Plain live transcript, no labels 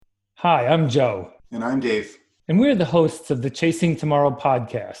Hi, I'm Joe, And I'm Dave. and we're the hosts of the Chasing Tomorrow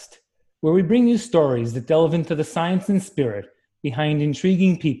podcast, where we bring you stories that delve into the science and spirit behind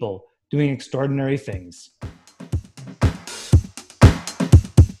intriguing people doing extraordinary things.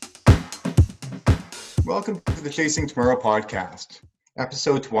 Welcome to the Chasing Tomorrow podcast,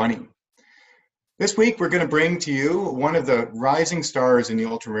 episode 20. This week, we're going to bring to you one of the rising stars in the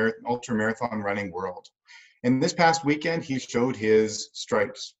ultramarathon running world. And this past weekend, he showed his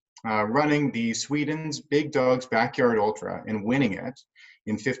stripes, running the Sweden's Big Dogs Backyard Ultra and winning it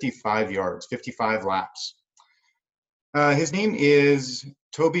in 55 yards, 55 laps. His name is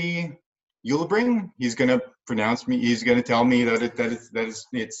Toby Ulebring. He's going to tell me that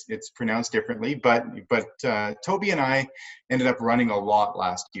it's pronounced differently. But Toby and I ended up running a lot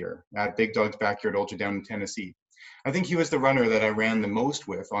last year at Big Dog's Backyard Ultra down in Tennessee. I think he was the runner that I ran the most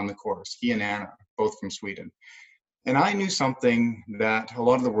with on the course. He and Anna, both from Sweden. And I knew something that a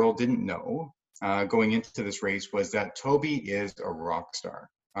lot of the world didn't know going into this race was that Toby is a rock star.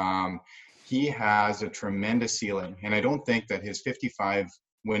 He has a tremendous ceiling, and I don't think that his 55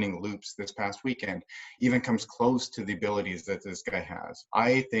 winning loops this past weekend even comes close to the abilities that this guy has.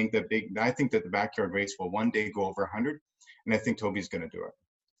 I think that the backyard race will one day go over 100, and I think Toby's going to do it.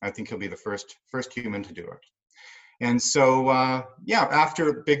 I think he'll be the first human to do it. And so,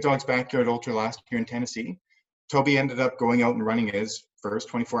 after Big Dog's Backyard Ultra last year in Tennessee, Toby ended up going out and running his first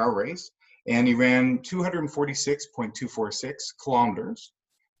 24-hour race, and he ran 246.246 kilometers,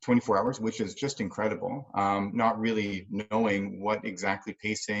 24 hours, which is just incredible. Not really knowing what exactly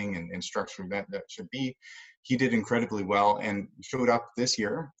pacing and structure that should be. He did incredibly well and showed up this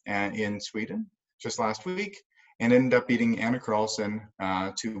year in Sweden just last week and ended up beating Anna Karlsson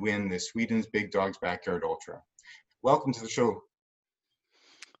to win the Sweden's Big Dogs Backyard Ultra. Welcome to the show.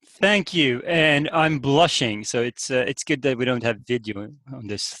 Thank you, and I'm blushing. So it's good that we don't have video on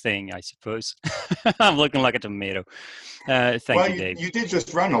this thing, I suppose. I'm looking like a tomato. Thank you, Dave. You did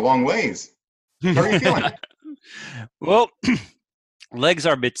just run a long ways. How are you feeling? Well, legs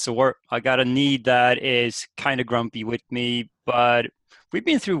are a bit sore. I got a knee that is kind of grumpy with me, but we've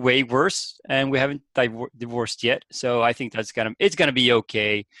been through way worse, and we haven't divorced yet. So I think it's gonna be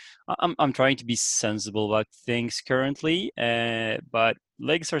okay. I'm trying to be sensible about things currently, but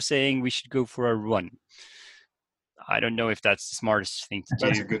legs are saying we should go for a run. I don't know if that's the smartest thing to do.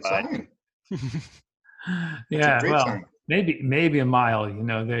 That's a good sign. Yeah, well, sign. maybe a mile.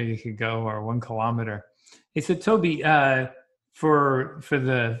 There you could go, or 1 kilometer. Hey, so Toby, for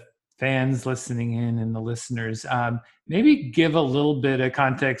the fans listening in and the listeners, maybe give a little bit of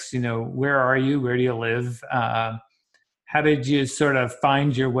context. Where are you? Where do you live? How did you sort of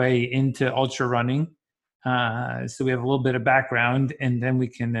find your way into ultra running? So we have a little bit of background, and then we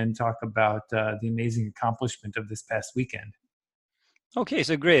can then talk about the amazing accomplishment of this past weekend. Okay,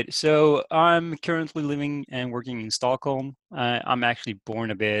 so great. So I'm currently living and working in Stockholm. I'm actually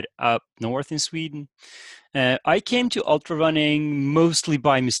born a bit up north in Sweden. I came to ultra running mostly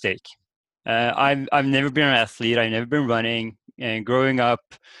by mistake. I've never been an athlete. I've never been running. And growing up,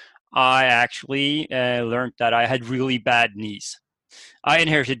 I actually learned that I had really bad knees. I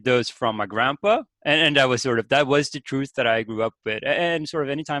inherited those from my grandpa, and that was the truth that I grew up with. And sort of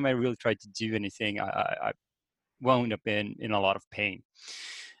anytime I really tried to do anything, I wound up in a lot of pain.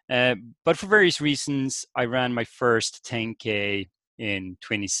 But for various reasons, I ran my first 10K in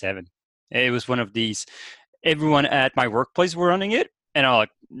 27. It was one of these, everyone at my workplace were running it, and I'm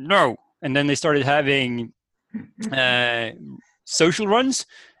like, no. And then they started having social runs,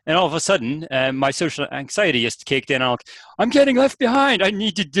 and all of a sudden, my social anxiety just kicked in. I'm getting left behind. I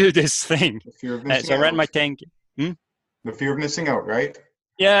need to do this thing. So I ran my 10K. The fear of missing out, right?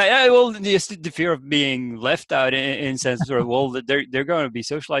 Yeah. Well, just the fear of being left out in sense of, well, they're going to be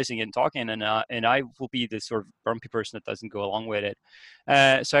socializing and talking, and I will be the sort of grumpy person that doesn't go along with it.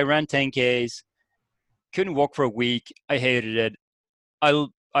 So I ran 10Ks. Couldn't walk for a week. I hated it.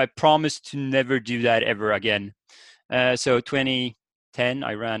 I promised to never do that ever again. So 2010,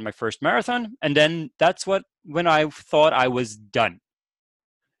 I ran my first marathon, and then that's when I thought I was done.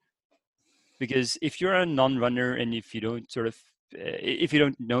 Because if you're a non-runner and if you don't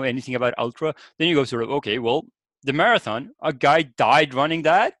know anything about ultra, then you go sort of, okay, well, the marathon, a guy died running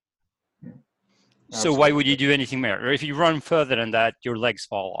that. So why would you do anything more? Or if you run further than that, your legs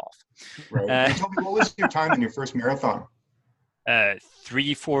fall off. Right. Tell me, what was your time in your first marathon?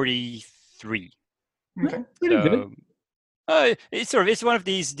 3:43. Okay. Pretty good. It's one of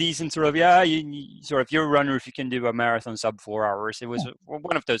these decent sort of, you're a runner if you can do a marathon sub 4 hours. It was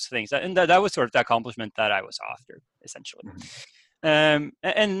one of those things, and that was sort of the accomplishment that I was after, essentially.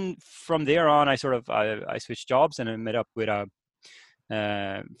 And from there on, I switched jobs, and I met up with a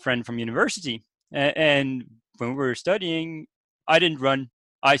friend from university. And when we were studying, I didn't run.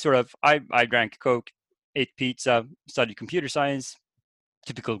 I drank Coke, ate pizza, studied computer science,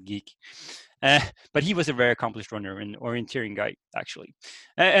 typical geek. But he was a very accomplished runner and orienteering guy, actually.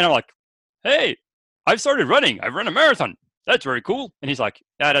 And I'm like, hey, I've started running. I've run a marathon. That's very cool. And he's like,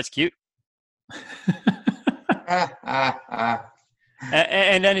 yeah, that's cute.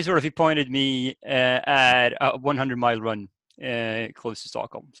 And then he pointed me at a 100-mile run close to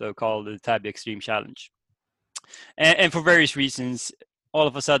Stockholm, so called the Täby Extreme Challenge. And for various reasons, all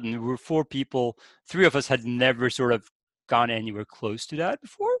of a sudden, we were 4 people. 3 of us had never sort of gone anywhere close to that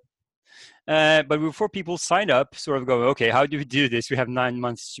before. But we were 4 people signed up, sort of going, okay, how do we do this? We have 9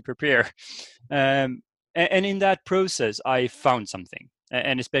 months to prepare. And in that process, I found something.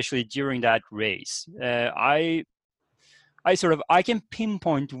 And especially during that race, I can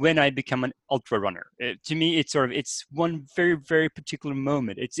pinpoint when I become an ultra runner. To me, it's one very, very particular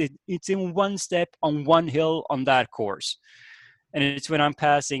moment. It's in one step on one hill on that course. And it's when I'm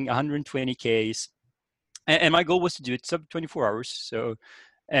passing 120 Ks. And my goal was to do it sub 24 hours. So,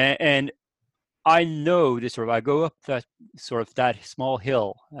 and I know this I go up that small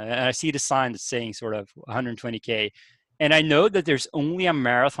hill and I see the sign that's saying 120K. And I know that there's only a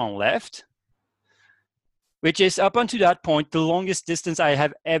marathon left, which is up until that point, the longest distance I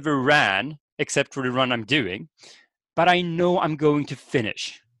have ever ran, except for the run I'm doing. But I know I'm going to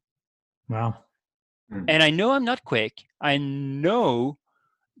finish. Wow. And I know I'm not quick. I know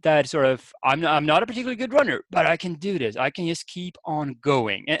that I'm not a particularly good runner, but I can do this. I can just keep on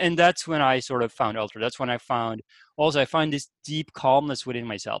going. And that's when I found ultra. That's when I find this deep calmness within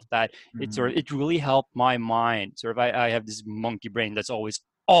myself that it really helped my mind. I have this monkey brain that's always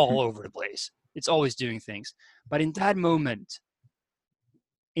all over the place. It's always doing things. But in that moment,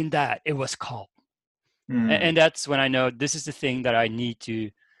 it was calm. And that's when I know this is the thing that I need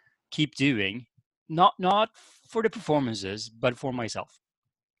to keep doing, not for the performances, but for myself.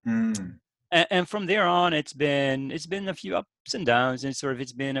 And from there on, it's been a few ups and downs, and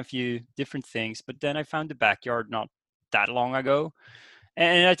it's been a few different things. But then I found the backyard not that long ago,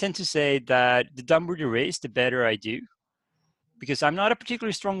 and I tend to say that the dumber the race, the better I do, because I'm not a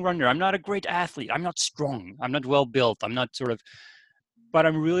particularly strong runner. I'm not a great athlete. I'm not strong. I'm not well built. I'm not but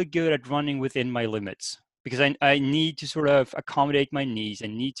I'm really good at running within my limits, because I need to accommodate my knees. I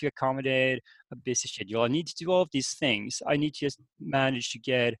need to accommodate a busy schedule. I need to do all of these things. I need to just manage to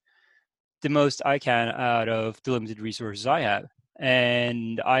get the most I can out of the limited resources I have.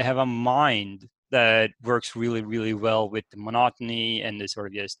 And I have a mind that works really, really well with the monotony and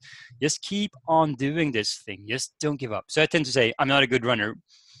the just keep on doing this thing. Just don't give up. So I tend to say I'm not a good runner,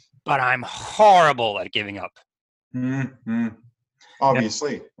 but I'm horrible at giving up. Mm-hmm.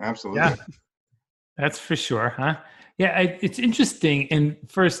 Obviously. Yeah. Absolutely. Yeah. That's for sure, huh? Yeah, it's interesting. And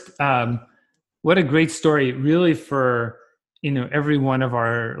first, what a great story, really, for every one of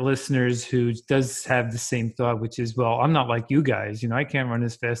our listeners who does have the same thought, which is, well, I'm not like you guys. I can't run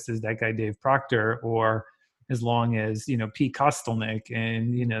as fast as that guy Dave Proctor, or as long as Pete Kostelnik,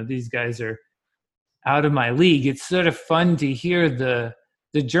 and these guys are out of my league. It's sort of fun to hear the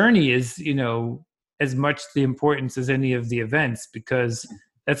journey is as much the importance as any of the events, because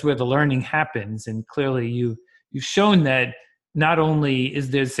that's where the learning happens. And clearly you've shown that not only is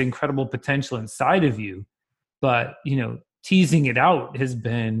there this incredible potential inside of you, but, teasing it out has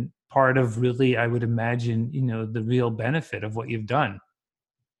been part of really, I would imagine, the real benefit of what you've done.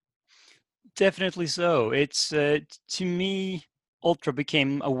 Definitely so. It's, to me, ultra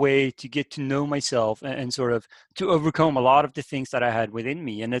became a way to get to know myself and to overcome a lot of the things that I had within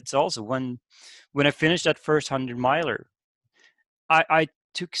me. And it's also when I finished that first 100-miler, I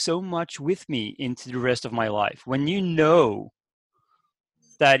took so much with me into the rest of my life. When you know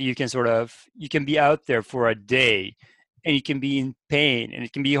that you can be out there for a day and you can be in pain and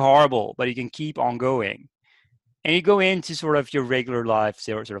it can be horrible, but you can keep on going. And you go into your regular life,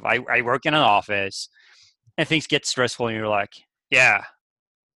 I work in an office and things get stressful and you're like, yeah,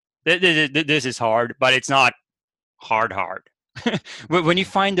 this is hard, but it's not hard. When you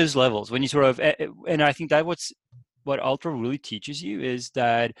find those levels, when you and I think that what ultra really teaches you is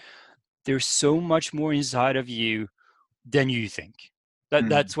that there's so much more inside of you than you think.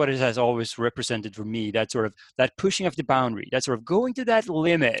 That's what it has always represented for me. That that pushing of the boundary, that going to that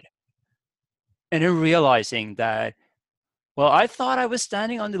limit, and then realizing that, well, I thought I was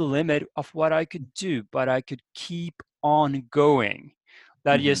standing on the limit of what I could do, but I could keep on going.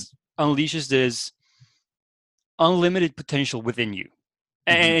 That just unleashes this unlimited potential within you.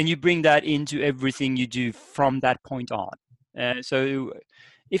 And you bring that into everything you do from that point on. So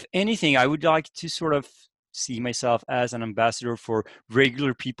if anything, I would like to see myself as an ambassador for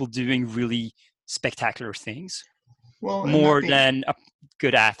regular people doing really spectacular things Well, and that more being than a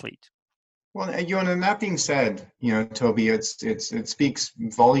good athlete. well, and that being said, Toby, it speaks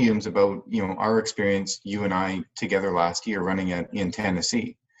volumes about our experience, you and I together last year running in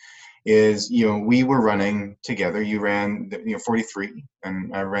Tennessee. Is we were running together. You ran 43,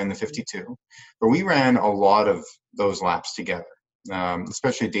 and I ran the 52, but we ran a lot of those laps together,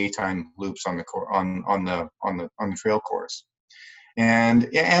 especially daytime loops on the trail course.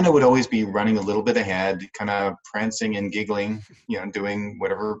 And Anna would always be running a little bit ahead, kind of prancing and giggling, doing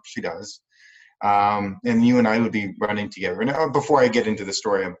whatever she does. And you and I would be running together. And before I get into the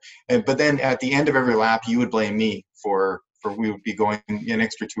story, but then at the end of every lap, you would blame me for we would be going an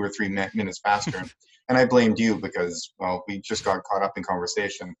extra 2 or 3 minutes faster. And I blamed you because, well, we just got caught up in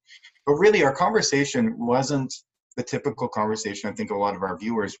conversation. But really, our conversation wasn't the typical conversation I think a lot of our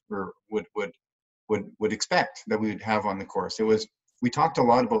viewers would expect that we would have on the course. We talked a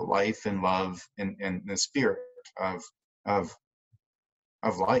lot about life and love and the spirit of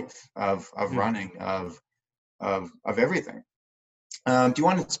life, of running, of everything. Do you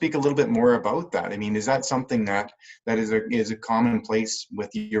want to speak a little bit more about that? I mean, is that something that is a commonplace with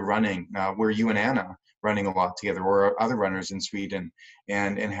your running? Were you and Anna running a lot together, or other runners in Sweden,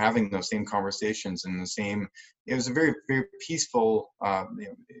 and having those same conversations and it was a very, very peaceful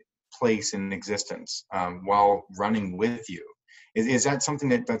place in existence while running with you. Is that something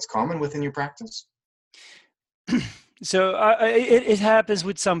that's common within your practice? So it happens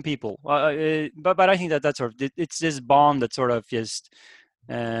with some people, but I think that's sort of it's this bond that sort of just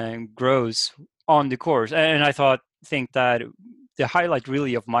grows on the course. And I think that the highlight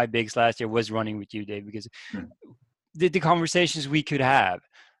really of my bigs last year was running with you, Dave, because the conversations we could have,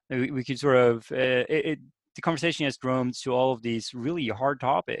 we could sort of the conversation has grown to all of these really hard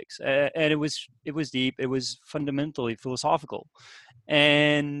topics, and it was deep, it was fundamentally philosophical,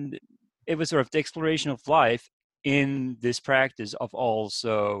 and it was sort of the exploration of life in this practice of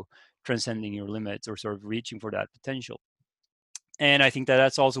also transcending your limits or sort of reaching for that potential. And I think that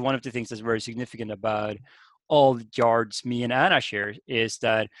that's also one of the things that's very significant about all the yards me and Anna share, is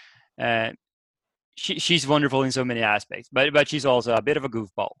that she's wonderful in so many aspects, but she's also a bit of a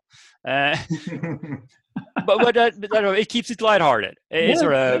goofball. But it keeps it lighthearted. It's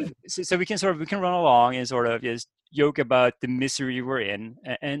sort of so we can run along and sort of just joke about the misery we're in,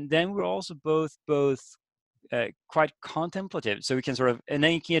 and then we're also both quite contemplative. So we can sort of, and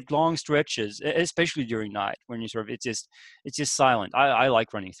then you can get long stretches, especially during night when you sort of it's just silent. I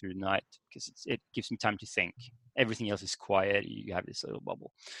like running through the night because it gives me time to think. Everything else is quiet. You have this little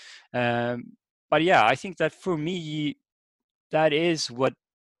bubble. But yeah, I think that for me, that is what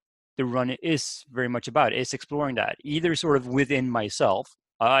the run is very much about. It's exploring that, either sort of within myself.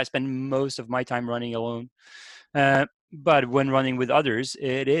 I spend most of my time running alone. But when running with others,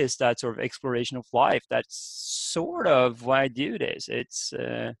 it is that sort of exploration of life. That's sort of why I do this.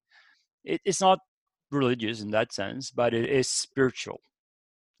 It's not religious in that sense, but it is spiritual.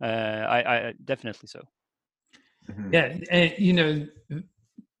 I definitely so. Yeah, and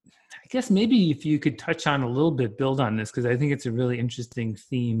I guess maybe if you could touch on a little bit, build on this, because I think it's a really interesting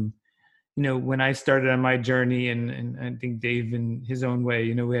theme. When I started on my journey, and I think Dave in his own way,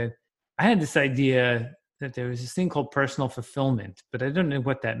 I had this idea that there was this thing called personal fulfillment, but I don't know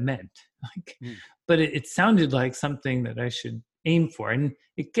what that meant. But it sounded like something that I should aim for. And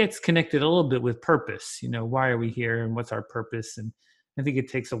it gets connected a little bit with purpose. Why are we here and what's our purpose? And I think it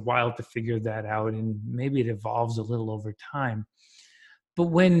takes a while to figure that out, and maybe it evolves a little over time. But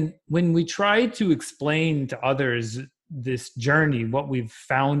when we try to explain to others this journey, what we've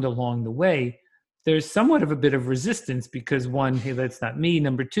found along the way, there's somewhat of a bit of resistance because, one, hey, that's not me.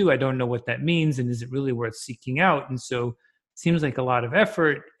 Number two, I don't know what that means, and is it really worth seeking out? And so it seems like a lot of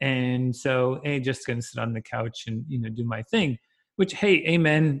effort. And so, hey, just going to sit on the couch and do my thing. Which, hey,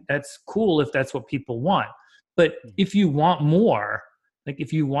 amen, that's cool if that's what people want. But if you want more, like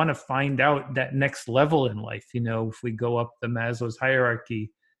if you want to find out that next level in life, if we go up the Maslow's hierarchy,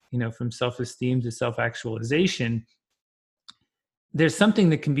 from self-esteem to self-actualization, there's something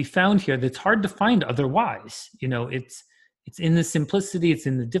that can be found here that's hard to find otherwise. It's in the simplicity, it's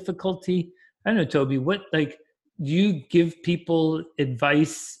in the difficulty. I don't know, Toby, do you give people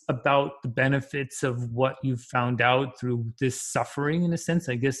advice about the benefits of what you've found out through this suffering, in a sense?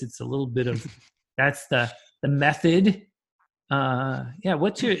 I guess it's a little bit of, that's the method.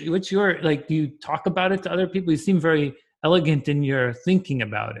 What's your, do you talk about it to other people? You seem very elegant in your thinking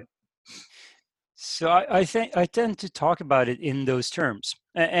about it. So I think I tend to talk about it in those terms.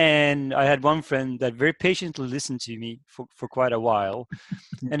 And I had one friend that very patiently listened to me for quite a while.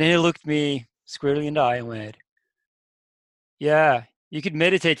 And then he looked at me squarely in the eye and went, yeah, you could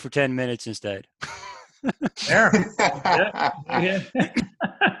meditate for 10 minutes instead. There. Yeah.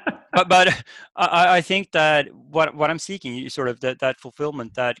 but I think that what I'm seeking is sort of that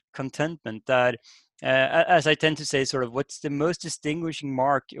fulfillment, that contentment, that as I tend to say, sort of what's the most distinguishing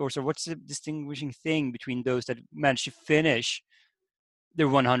mark, or sort of what's the distinguishing thing between those that manage to finish their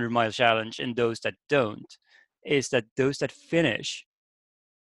 100-mile challenge and those that don't, is that those that finish,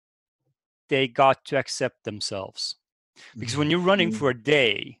 they got to accept themselves. Because when you're running for a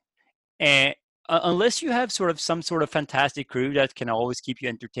day, and unless you have sort of some sort of fantastic crew that can always keep you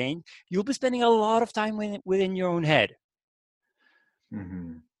entertained, you'll be spending a lot of time within your own head.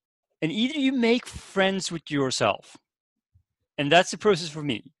 Mm-hmm. And either you make friends with yourself, and that's the process for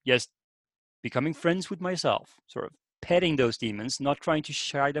me. Yes, becoming friends with myself, sort of petting those demons, not trying to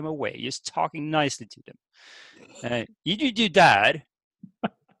shy them away, just talking nicely to them. Either you do that,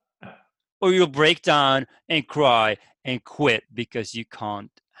 or you'll break down and cry and quit because you can't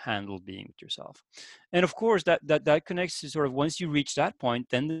handle being with yourself. And of course, that connects to sort of, once you reach that point,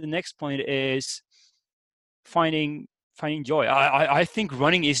 then the next point is finding joy. I think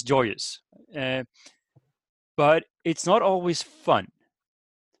running is joyous, but it's not always fun.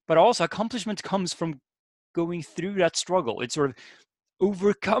 But also, accomplishment comes from going through that struggle. It's sort of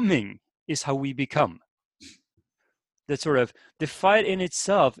overcoming is how we become. That sort of, the fight in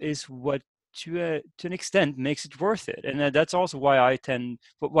itself is what to an extent makes it worth it. And that's also why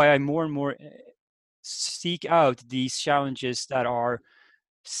I more and more seek out these challenges that are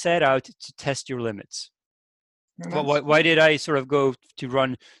set out to test your limits. Why did I sort of go to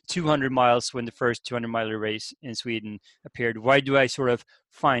run 200 miles when the first 200-mile race in Sweden appeared? Why do I sort of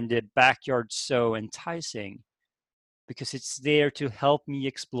find the backyard so enticing? Because it's there to help me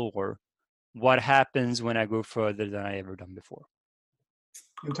explore what happens when I go further than I ever done before.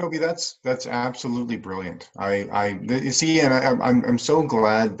 And Toby, that's absolutely brilliant. You see, and I'm so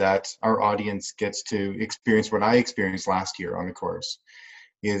glad that our audience gets to experience what I experienced last year on the course,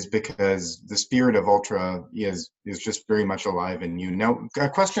 is because the spirit of ultra is just very much alive in you. Now, a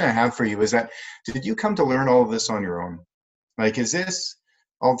question I have for you is that, did you come to learn all of this on your own? Like, is this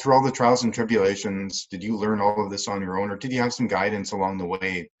all through all the trials and tribulations? Did you learn all of this on your own, or did you have some guidance along the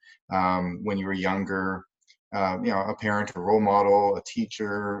way when you were younger? A parent, a role model, a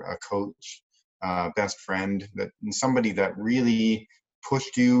teacher, a coach, best friend, somebody that really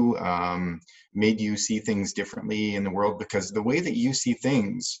pushed you, made you see things differently in the world, because the way that you see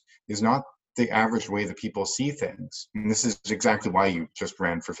things is not the average way that people see things. And this is exactly why you just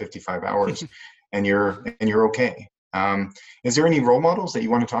ran for 55 hours and you're okay. Is there any role models that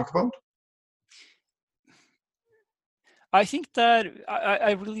you want to talk about? I think that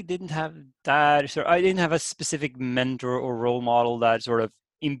I really didn't have that. So I didn't have a specific mentor or role model that sort of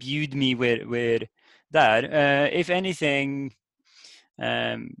imbued me with that. If anything,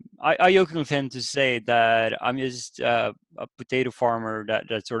 I jokingly tend to say that I'm just a potato farmer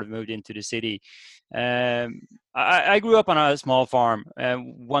that sort of moved into the city. I grew up on a small farm,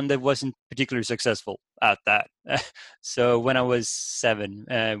 one that wasn't particularly successful at that. So when I was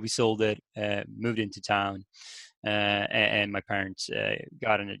 7, we sold it, moved into town. And my parents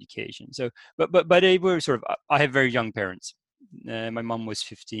got an education. So, but they were sort of. I have very young parents. My mom was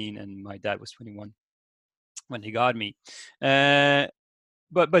 15 and my dad was 21 when they got me.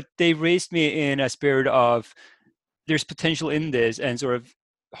 But they raised me in a spirit of, there's potential in this, and sort of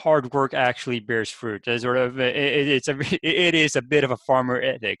hard work actually bears fruit. Sort of, it is a bit of a farmer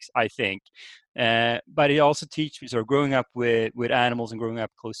ethics, I think. But it also teaches me, sort of growing up with animals and growing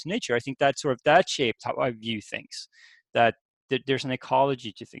up close to nature. I think that shaped how I view things. That there's an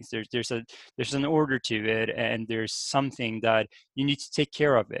ecology to things. There's an order to it, and there's something that you need to take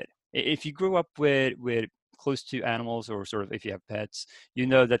care of it. If you grow up with close to animals, or sort of if you have pets, you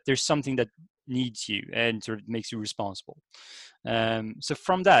know that there's something that needs you and sort of makes you responsible. So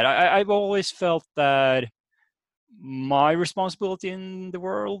from that, I've always felt that my responsibility in the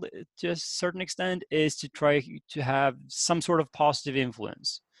world, to a certain extent, is to try to have some sort of positive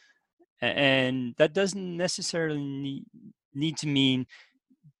influence. And that doesn't necessarily need to mean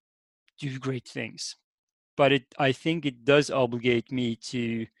do great things. But I think it does obligate me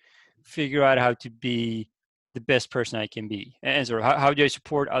to figure out how to be the best person I can be. And sort of how do I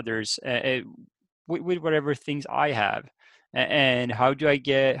support others with whatever things I have. And how do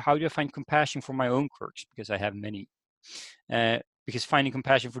I find compassion for my own quirks, because I have many. Because finding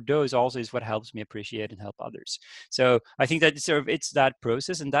compassion for those also is what helps me appreciate and help others. So I think that it's that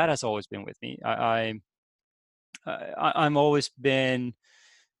process, and that has always been with me. I'm always been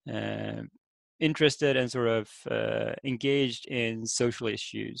interested and sort of engaged in social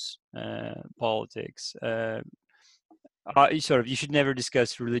issues, politics. You should never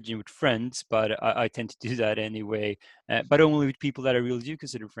discuss religion with friends, but I tend to do that anyway. But only with people that I really do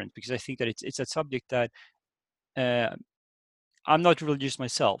consider friends, because I think that it's a subject that I'm not religious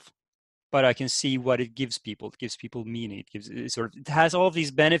myself, but I can see what it gives people. It gives people meaning. It has all of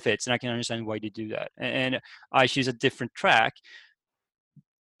these benefits, and I can understand why they do that. And I choose a different track,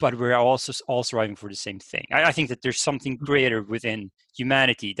 but we're also all striving for the same thing. I think that there's something greater within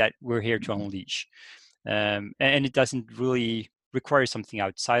humanity that we're here to unleash. And it doesn't really require something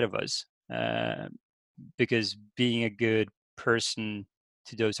outside of us, because being a good person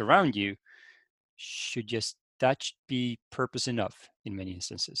to those around you should be purpose enough in many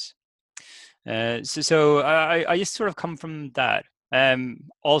instances. So I just sort of come from that.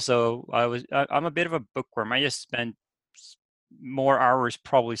 Also, I'm a bit of a bookworm. I just spent more hours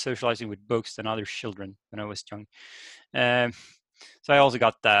probably socializing with books than other children when I was young. So I also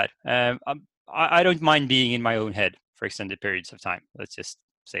got that. I don't mind being in my own head for extended periods of time. Let's just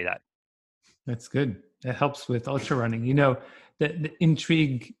say that. That's good. That helps with ultra running. You know, the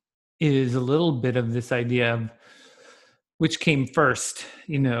intrigue is a little bit of this idea of which came first,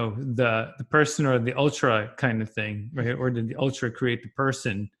 you know, the person or the ultra kind of thing, right? Or did the ultra create the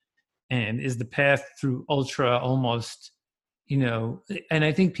person? And is the path through ultra almost, you know, and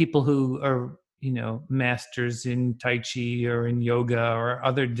I think people who are, you know, masters in Tai Chi or in yoga or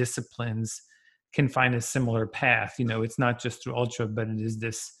other disciplines can find a similar path. You know, it's not just through ultra, but it is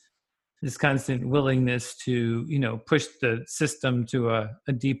this constant willingness to, you know, push the system to a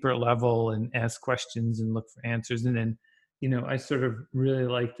deeper level and ask questions and look for answers. And then, you know, I sort of really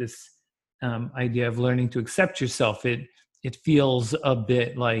like this idea of learning to accept yourself. It feels a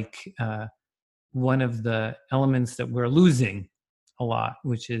bit like one of the elements that we're losing a lot,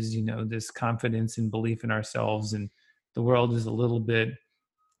 which is, you know, this confidence and belief in ourselves. And the world is a little bit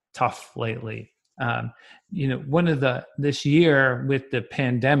tough lately. You know, this year with the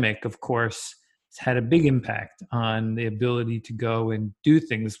pandemic, of course, it's had a big impact on the ability to go and do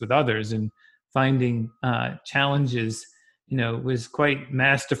things with others, and finding challenges. You know, it was quite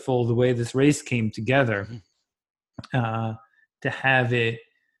masterful the way this race came together, to have it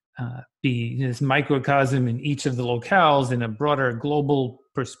be this microcosm in each of the locales in a broader global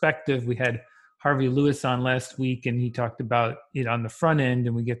perspective. We had Harvey Lewis on last week, and he talked about it on the front end,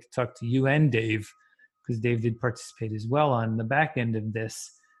 and we get to talk to you and Dave, because Dave did participate as well on the back end of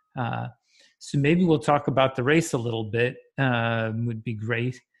this. So maybe we'll talk about the race a little bit, would be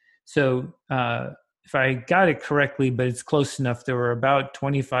great. So if I got it correctly, but it's close enough, there were about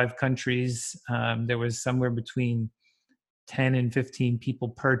 25 countries. There was somewhere between 10 and 15 people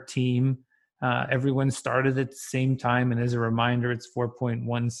per team. Everyone started at the same time. And as a reminder, it's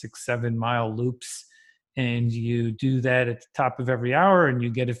 4.167 mile loops. And you do that at the top of every hour, and you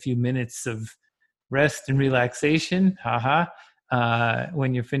get a few minutes of rest and relaxation,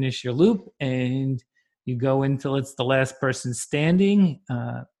 when you finish your loop, and you go until it's the last person standing.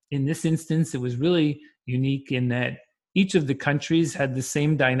 In this instance, it was really unique in that each of the countries had the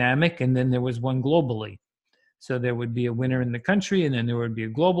same dynamic, and then there was one globally. So there would be a winner in the country, and then there would be a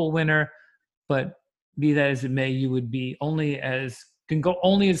global winner. But be that as it may, you would be can go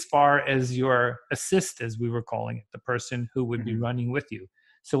only as far as your assist, as we were calling it, the person who would be running with you.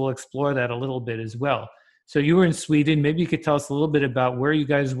 So we'll explore that a little bit as well. So you were in Sweden. Maybe you could tell us a little bit about where you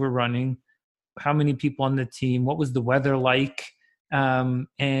guys were running, how many people on the team, what was the weather like,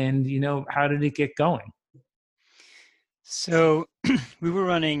 and, you know, how did it get going? So we were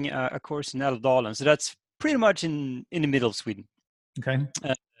running a course in Älvdalen. So that's pretty much in the middle of Sweden. Okay.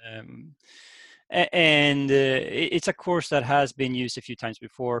 And it's a course that has been used a few times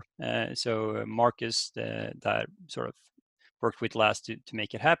before. So Marcus, that sort of worked with last to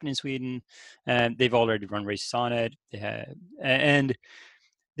make it happen in Sweden, and they've already run races on it. And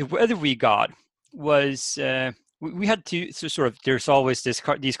the weather we got was we had to sort of. There's always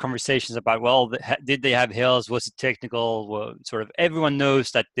these conversations about, well, did they have hills? Was it technical? Well, sort of everyone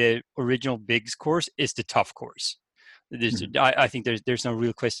knows that the original Biggs course is the tough course. I think there's no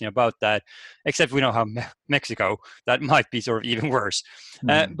real question about that, except we know how Mexico, that might be sort of even worse.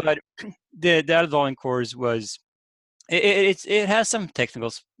 But the Älvdalen course was, it has some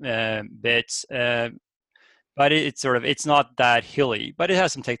technical bits, but it's not that hilly, but it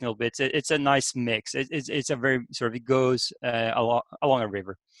has some technical bits. It's a nice mix. It's a very sort of, it goes along a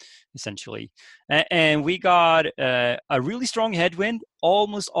river, essentially. And we got a really strong headwind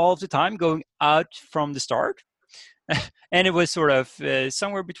almost all of the time going out from the start. And it was sort of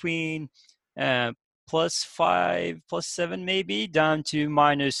somewhere between +5, +7 maybe, down to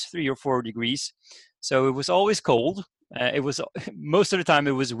 -3 or 4 degrees. So it was always cold. It was most of the time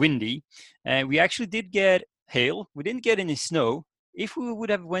it was windy, and we actually did get hail. We didn't get any snow. If we would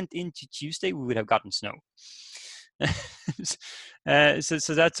have went into Tuesday, we would have gotten snow.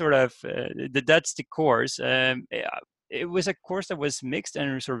 So that's sort of that's the course. It was a course that was mixed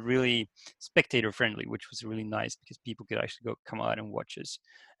and sort of really spectator friendly, which was really nice because people could actually come out and watch us.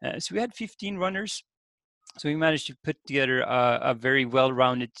 So we had 15 runners. So we managed to put together a very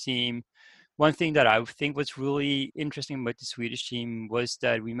well-rounded team. One thing that I think was really interesting about the Swedish team was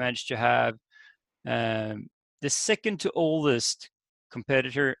that we managed to have the second to oldest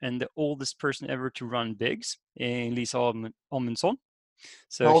competitor and the oldest person ever to run bigs in Lisa Amundsen.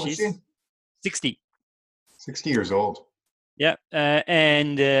 So How old is she? 60. 60 years old. Yeah,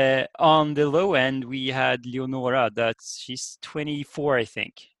 and on the low end we had Leonora. She's 24, I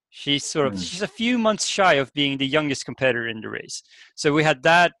think. She's a few months shy of being the youngest competitor in the race. So we had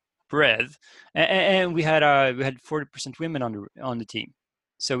that breadth, and we had 40% women on the team.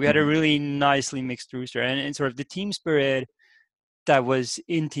 So we had a really nicely mixed rooster, and sort of the team spirit that was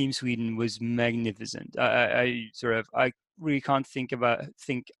in Team Sweden was magnificent. I really can't think of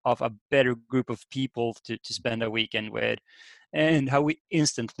a better group of people to spend a weekend with, and how we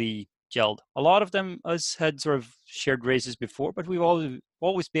instantly gelled. A lot of them us had sort of shared races before, but we've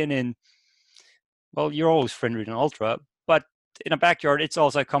always been in. Well, you're always friendly in ultra, but in a backyard, it's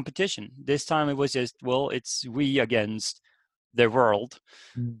also a competition. This time it was just, well, it's we against the world,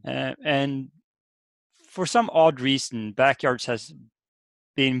 and for some odd reason, backyards has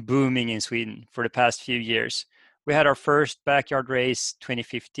been booming in Sweden for the past few years. We had our first backyard race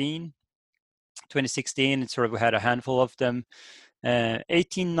 2015, 2016. We had a handful of them.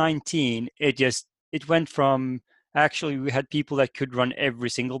 18, 19, it went from actually we had people that could run every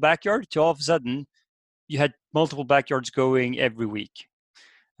single backyard to all of a sudden you had multiple backyards going every week.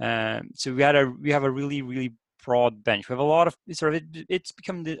 So we have a really, really broad bench. We have a lot of it's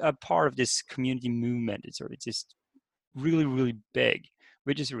become a part of this community movement. It's just really, really big,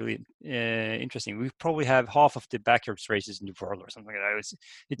 which is really interesting. We probably have half of the backyards races in the world or something like that.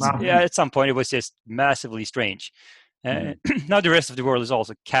 Wow. Yeah, at some point it was just massively strange. Now the rest of the world is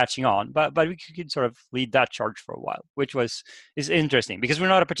also catching on, but we could sort of lead that charge for a while, which is interesting because we're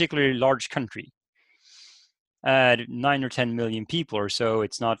not a particularly large country. 9 or 10 million people or so.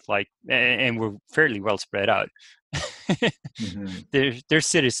 It's not like, and we're fairly well spread out. There's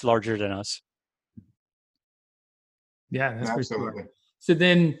cities larger than us. Yeah, that's absolutely. So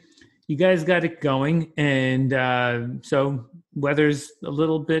then you guys got it going, and so weather's a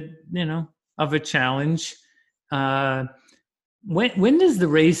little bit, of a challenge. When does the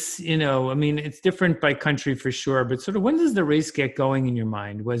race, I mean, it's different by country for sure, but sort of when does the race get going in your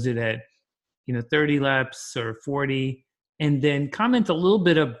mind? Was it at 30 laps or 40? And then comment a little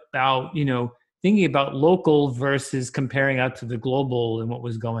bit about, thinking about local versus comparing out to the global and what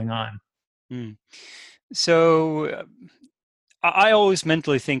was going on. So I always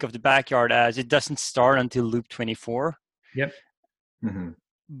mentally think of the backyard as it doesn't start until loop 24. Yep.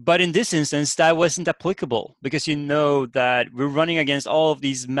 But in this instance, that wasn't applicable because that we're running against all of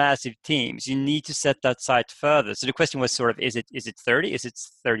these massive teams. You need to set that sight further. So the question was sort of, is it 30? Is it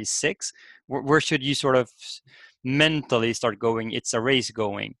 36? Where should you sort of mentally start going? It's a race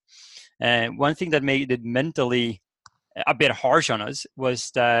going. And one thing that made it mentally a bit harsh on us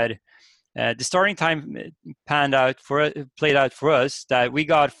was that the starting time played out for us that we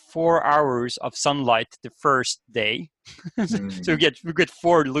got 4 hours of sunlight the first day. So we get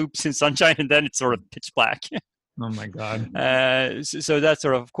 4 loops in sunshine, and then it's sort of pitch black. Oh my God. So that's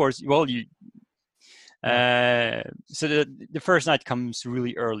sort of course, well, so the first night comes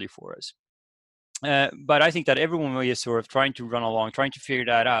really early for us. But I think that everyone was sort of trying to run along, trying to figure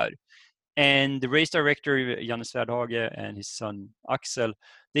that out. And the race director, Janne Sverdhage, and his son, Axel,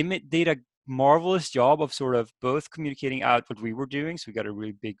 they did a marvelous job of sort of both communicating out what we were doing. So we got a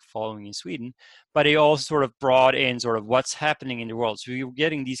really big following in Sweden, but they also sort of brought in sort of what's happening in the world. So we were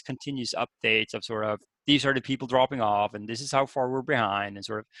getting these continuous updates of sort of, these are the people dropping off, and this is how far we're behind, and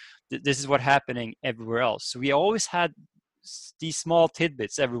sort of, this is what's happening everywhere else. So we always had these small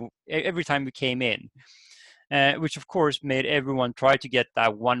tidbits every time we came in. Which of course made everyone try to get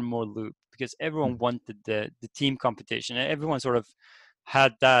that one more loop because everyone wanted the team competition, and everyone sort of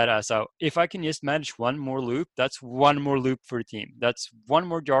had that as if I can just manage one more loop, that's one more loop for the team. That's one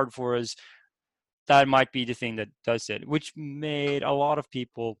more yard for us. That might be the thing that does it, which made a lot of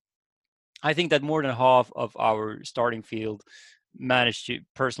people, I think that more than half of our starting field managed to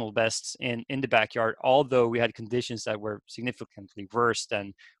personal bests in the backyard, although we had conditions that were significantly worse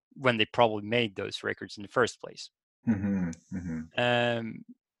than when they probably made those records in the first place. Mm-hmm. Mm-hmm.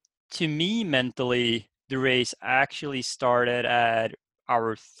 To me, mentally, the race actually started at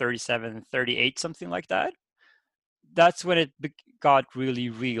hour 37, 38, something like that. That's when it got really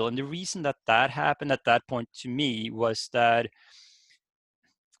real. And the reason that that happened at that point to me was that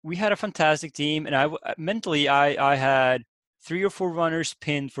we had a fantastic team, and mentally I had 3 or 4 runners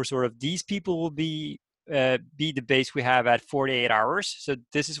pinned for sort of these people will be the base we have at 48 hours. So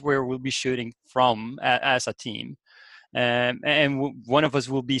this is where we'll be shooting from as a team, and one of us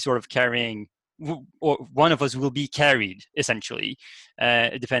will be sort of carrying, or one of us will be carried essentially,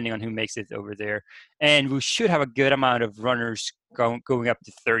 depending on who makes it over there. And we should have a good amount of runners going up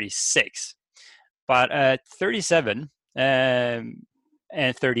to 36, but at 37.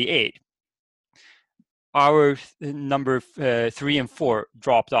 And 38, our number 3 and 4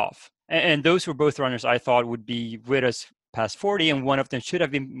 dropped off, and those were both runners I thought would be with us past 40, and one of them should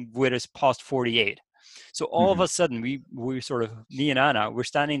have been with us past 48. So all of a sudden, we sort of, me and Anna, we're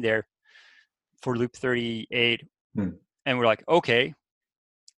standing there for loop 38, and we're like, okay,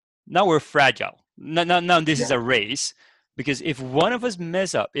 now we're fragile. Now this is a race, because if one of us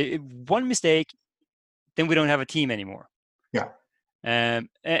mess up, if one mistake, then we don't have a team anymore. Yeah.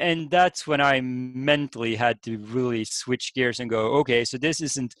 And that's when I mentally had to really switch gears and go, okay, so this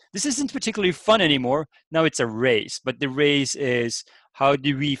isn't particularly fun anymore. Now it's a race, but the race is, how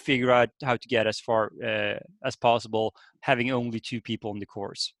do we figure out how to get as far as possible, having only 2 people on the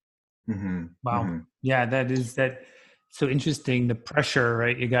course. Mm-hmm. Wow. Mm-hmm. Yeah, that is so interesting. The pressure,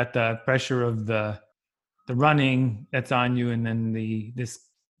 right? You got the pressure of the running that's on you, and then this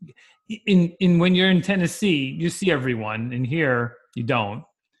in when you're in Tennessee, you see everyone, and here you don't.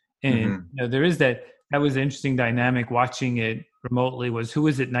 And there is that was an interesting dynamic watching it remotely, was who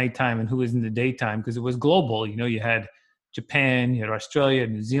was at nighttime and who was in the daytime, because it was global. You had Japan, you had Australia,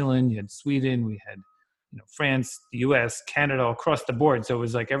 New Zealand, you had Sweden, we had France, the US, Canada, across the board. So it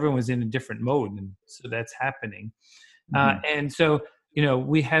was like everyone was in a different mode, and so that's happening. And so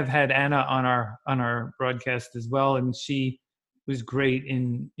we have had Anna on our broadcast as well, and she was great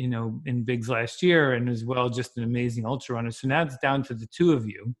in Bigs last year, and as well just an amazing ultra runner. So now it's down to the 2 of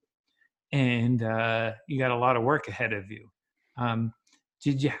you, and you got a lot of work ahead of you.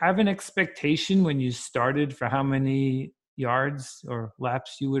 Did you have an expectation when you started for how many yards or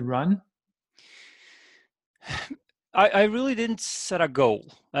laps you would run? I really didn't set a goal,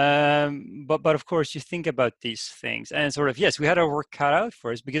 but of course you think about these things, and sort of, yes, we had our work cut out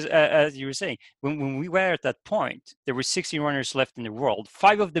for us, because as you were saying, when we were at that point, there were 16 runners left in the world,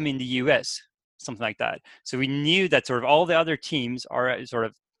 5 of them in the US, something like that. So we knew that sort of all the other teams are sort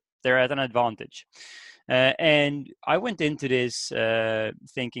of, they're at an advantage, and I went into this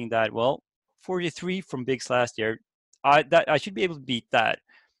thinking that, well, 43 from Bigs last year, I should be able to beat that.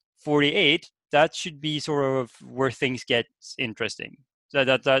 48. That should be sort of where things get interesting.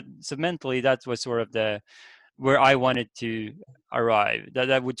 So mentally, that was sort of where I wanted to arrive.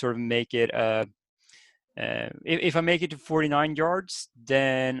 That would sort of make it. If I make it to 49 yards,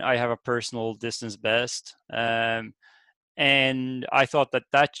 then I have a personal distance best, and I thought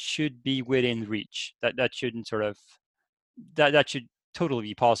that should be within reach. That shouldn't sort of that should totally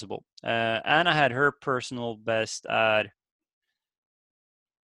be possible. Anna had her personal best at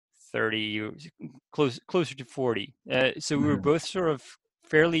 30, closer to 40. So we were both sort of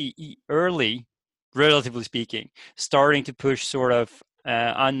fairly early, relatively speaking, starting to push sort of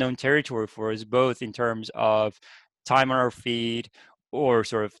unknown territory for us, both in terms of time on our feet, or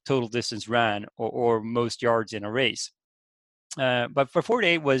sort of total distance ran, or most yards in a race. But for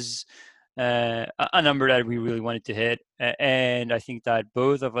 48 was a number that we really wanted to hit. And I think that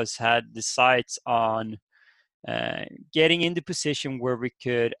both of us had the sights on getting in the position where we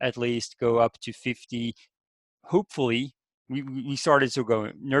could at least go up to 50. Hopefully, we started to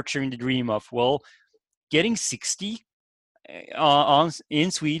go nurturing the dream of, well, getting 60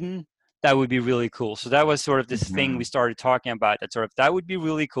 in Sweden, that would be really cool. So that was sort of this thing we started talking about, that would be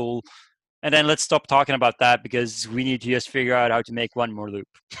really cool. And then let's stop talking about that, because we need to just figure out how to make one more loop.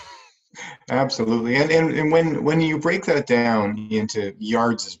 Absolutely. And when you break that down into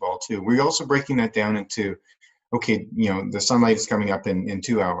yards as well too, we're also breaking that down into, okay, the sunlight is coming up in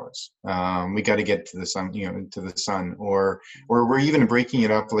 2 hours. We got to get to the sun, to the sun, or we're even breaking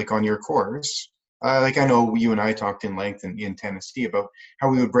it up like on your course. Like I know you and I talked in length in Tennessee about how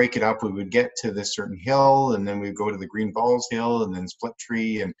we would break it up. We would get to this certain hill, and then we'd go to the Green Balls Hill, and then Split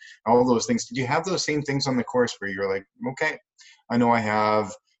Tree, and all those things. Did you have those same things on the course where you're like, okay, I know I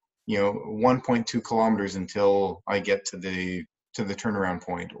have 1.2 kilometers until I get to the turnaround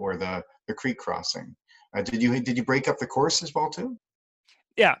point or the creek crossing? Did you break up the course as well too?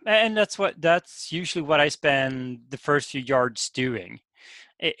 Yeah, and that's usually what I spend the first few yards doing.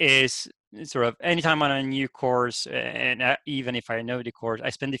 Is sort of anytime on a new course, and even if I know the course, I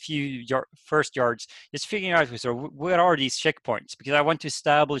spend a few first yards just figuring out sort of what are these checkpoints, because I want to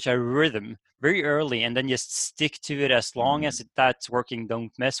establish a rhythm very early and then just stick to it as long as that's working.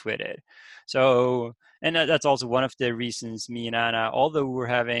 Don't mess with it. So, and that's also one of the reasons me and Anna, although we're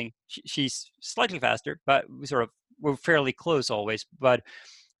having, she's slightly faster, but we're fairly close always, but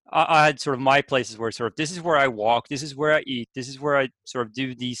I had sort of my places where sort of this is where I walk, this is where I eat, this is where I sort of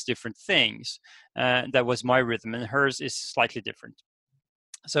do these different things. That was my rhythm, and hers is slightly different.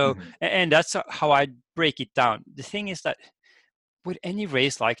 So, Mm-hmm. and that's how I break it down. The thing is that with any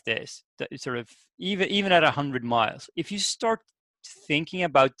race like this, that sort of even at 100 miles, if you start thinking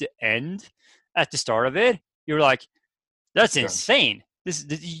about the end at the start of it, you're like, that's insane. This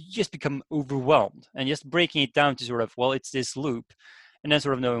you just become overwhelmed, and just breaking it down to sort of, well, it's this loop, and then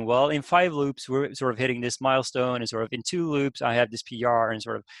sort of knowing, well, in 5 loops we're sort of hitting this milestone, and sort of in 2 loops I have this PR, and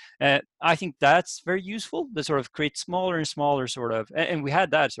sort of I think that's very useful to sort of create smaller and smaller sort of, and we had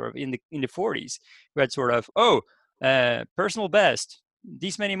that sort of in the 40s. We had sort of, personal best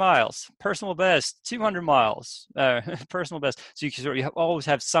these many miles, personal best 200 miles, personal best, so you can sort of always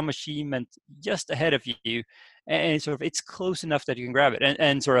have some achievement just ahead of you, and sort of it's close enough that you can grab it,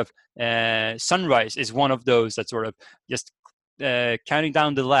 and sort of sunrise is one of those that sort of just counting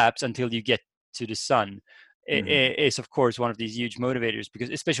down the laps until you get to the sun. Is of course one of these huge motivators,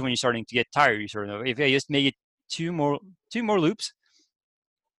 because especially when you're starting to get tired, you sort of know, if I just make it two more loops,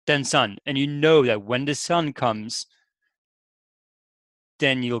 then sun, and you know that when the sun comes,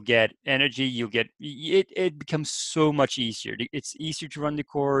 then you'll get energy, you'll get it becomes so much easier. It's easier to run the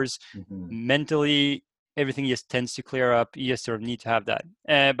course. Mentally, everything just tends to clear up. You just sort of need to have that.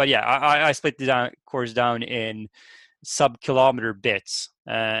 But yeah, I split the course down in sub-kilometer bits,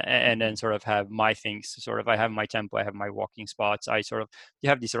 and then sort of have my things. Sort of, I have my tempo, I have my walking spots. I sort of, you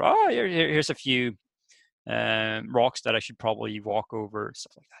have these sort of, here's a few rocks that I should probably walk over,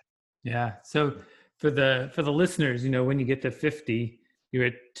 stuff like that. Yeah. So for the listeners, when you get to 50, you're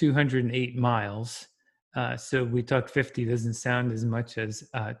at 208 miles. So we talk 50 doesn't sound as much as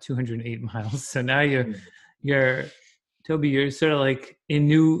 208 miles. So now you're Toby, you're sort of like in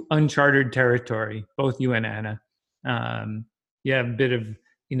new uncharted territory, both you and Anna. You have a bit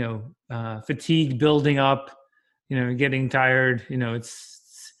of, fatigue building up, getting tired. It's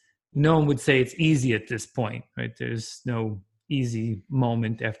no one would say it's easy at this point, right? There's no easy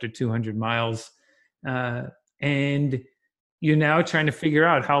moment after 200 miles. And you're now trying to figure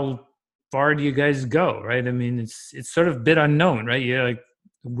out how far do you guys go, right? I mean, it's sort of a bit unknown, right? You're like,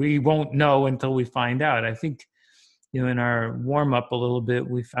 we won't know until we find out. I think, in our warm up a little bit,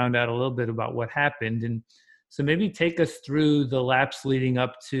 we found out a little bit about what happened. And so maybe take us through the laps leading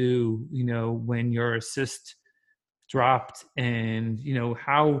up to, when your assist dropped, and,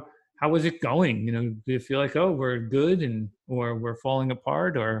 how was it going? Do you feel like, oh, we're good, or we're falling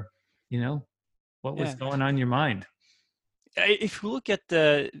apart, or, what was going on in your mind? If we look at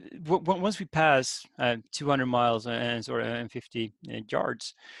the once we pass 200 miles and sort of 50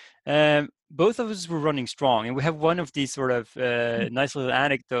 yards, both of us were running strong, and we have one of these sort of nice little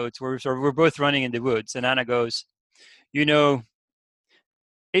anecdotes where we're both running in the woods, and Anna goes,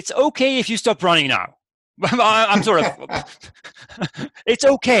 it's okay if you stop running now. I'm sort of, it's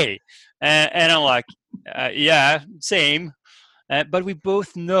okay, and I'm like, yeah, same, but we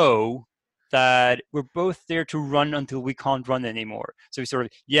both know that we're both there to run until we can't run anymore. So we sort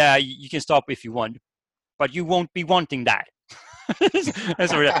of, yeah, you can stop if you want, but you won't be wanting that. And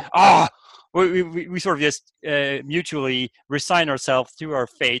sort of, we sort of just mutually resign ourselves to our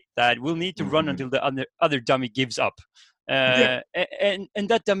fate that we'll need to run until the other dummy gives up. And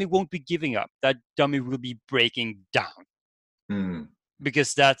that dummy won't be giving up. That dummy will be breaking down.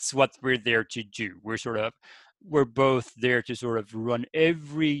 Because that's what we're there to do. We're both there to sort of run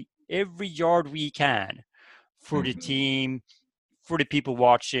every yard we can for the team, for the people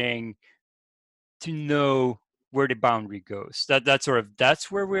watching, to know where the boundary goes. That's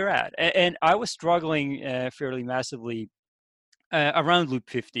where we're at. And I was struggling fairly massively around loop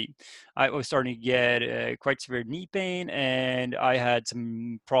 50. I was starting to get quite severe knee pain, and I had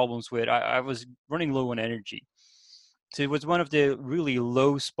some problems with, I was running low on energy. So it was one of the really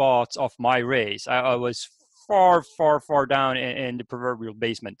low spots of my race. I was far, far, far down in the proverbial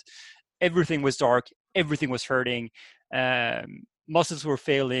basement. Everything was dark. Everything was hurting. Muscles were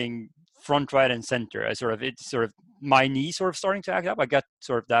failing, front, right, and center. My knee sort of starting to act up. I got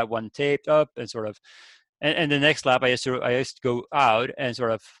sort of that one taped up, and sort of, and the next lap I used to go out and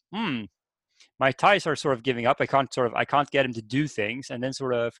sort of, my thighs are sort of giving up. I can't get him to do things. And then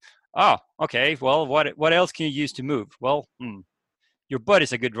sort of, oh, okay, well, what else can you use to move? Well, your butt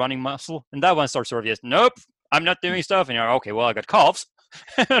is a good running muscle. And that one starts sort of, yes, nope, I'm not doing stuff. And you're okay, well, I got calves.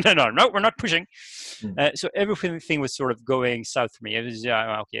 no, we're not pushing. So everything was sort of going south for me. It was,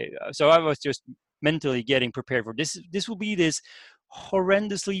 okay. So I was just mentally getting prepared for this. This will be this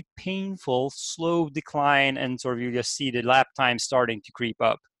horrendously painful, slow decline, and sort of you just see the lap time starting to creep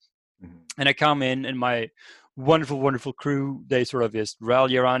up. And I come in, and my wonderful crew, they sort of just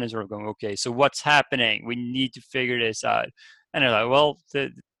rally around and sort of going, okay, so what's happening? We need to figure this out. And they're like, well,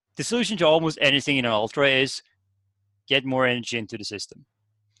 the solution to almost anything in an ultra is get more energy into the system.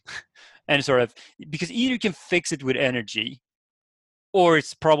 And sort of, because either you can fix it with energy, or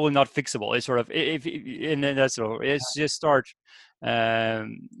it's probably not fixable. It's sort of, and then that's sort of, it's just start,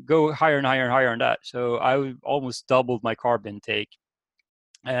 go higher and higher and higher on that. So I almost doubled my carb intake.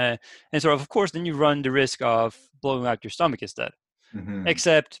 And sort of course, then you run the risk of blowing out your stomach instead.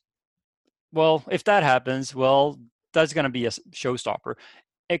 Except, well, if that happens, well, that's going to be a showstopper.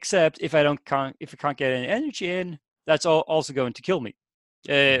 Except if I can't get any energy in, that's also going to kill me,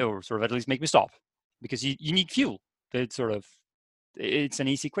 or sort of at least make me stop, because you need fuel. It's sort of, it's an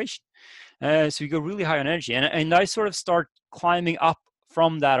easy equation. So you go really high on energy, and I sort of start climbing up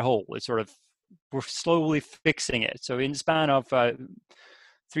from that hole. It's sort of, we're slowly fixing it. So in the span of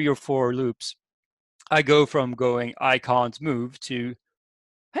 3 or 4 loops, I go from going, I can't move, to,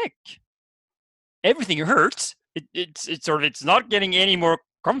 heck, everything hurts. It's sort of, it's not getting any more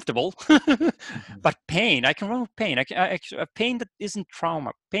comfortable. But pain, I can run with pain. I pain that isn't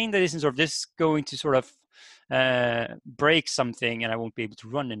trauma, pain that isn't sort of this going to sort of break something and I won't be able to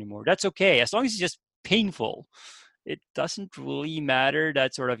run anymore. That's okay, as long as it's just painful. It doesn't really matter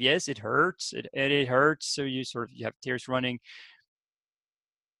that sort of, yes, it hurts. It hurts. So you have tears running.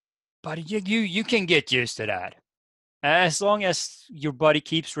 But you can get used to that. As long as your body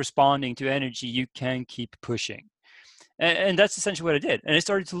keeps responding to energy, you can keep pushing. And that's essentially what I did. And it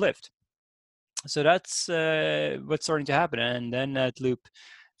started to lift. So that's what's starting to happen. And then at loop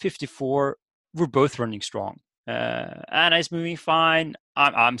 54, we're both running strong. Anna's moving fine.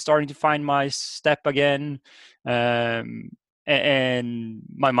 I'm starting to find my step again. And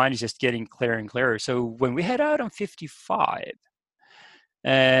my mind is just getting clearer and clearer. So when we head out on 55,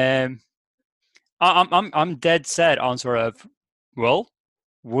 I'm dead set on sort of, well,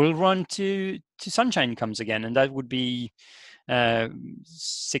 we'll run to sunshine comes again, and that would be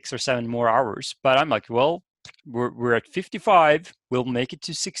 6 or 7 more hours. But I'm like, well, we're at 55, we'll make it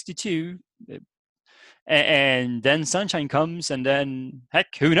to 62, and then sunshine comes, and then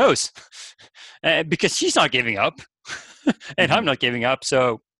heck, who knows? Because she's not giving up, and I'm not giving up.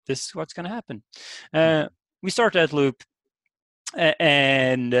 So this is what's going to happen. We start that loop,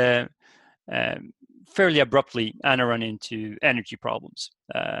 and fairly abruptly, Anna ran into energy problems.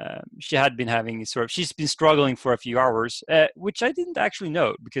 She had been having she's been struggling for a few hours, which I didn't actually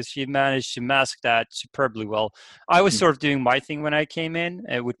know, because she managed to mask that superbly well. I was sort of doing my thing when I came in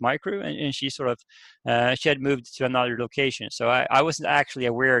with my crew, and she sort of, she had moved to another location. So I wasn't actually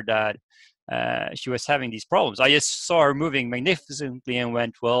aware that she was having these problems. I just saw her moving magnificently and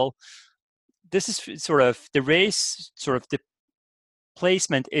went, well, this is sort of the race, sort of the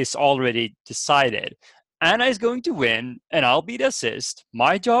placement is already decided. Anna is going to win, and I'll be the assist.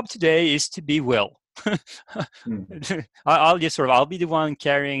 My job today is to be Will. I'll be the one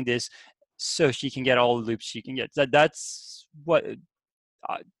carrying this, so she can get all the loops she can get. That's what.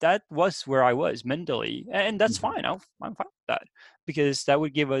 That was where I was mentally, and that's fine. I'm fine with that, because that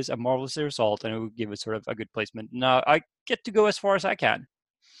would give us a marvelous result, and it would give us sort of a good placement. Now I get to go as far as I can.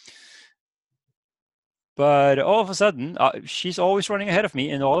 But all of a sudden, she's always running ahead of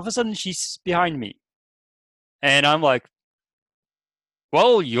me, and all of a sudden, she's behind me. And I'm like,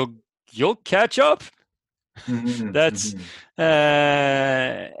 well, you'll catch up. That's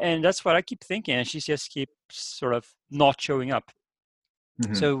and that's what I keep thinking. And she just keeps sort of not showing up.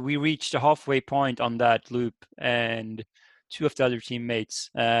 So we reached a halfway point on that loop, and 2 of the other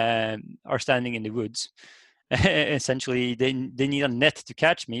teammates are standing in the woods. Essentially, they need a net to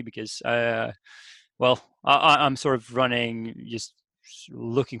catch me, because well, I'm sort of running, just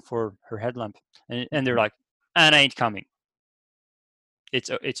looking for her headlamp, and they're like, Anna ain't coming.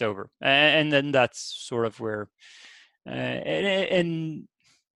 It's over. And then that's sort of where, and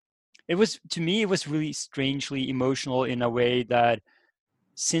it was, to me, it was really strangely emotional in a way that,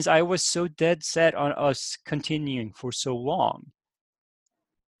 since I was so dead set on us continuing for so long,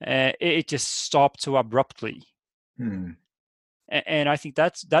 it just stopped so abruptly. And I think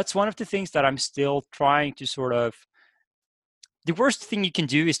that's one of the things that I'm still trying to sort of. The worst thing you can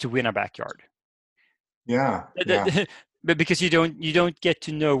do is to win a backyard. Yeah, yeah. But because you don't get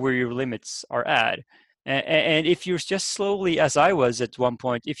to know where your limits are at. And if you're just slowly, as I was at one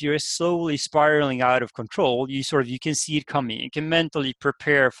point, if you're slowly spiraling out of control, you can see it coming. You can mentally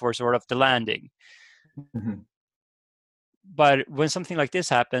prepare for sort of the landing. Mhm. But when something like this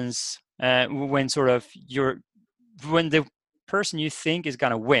happens, when when the person you think is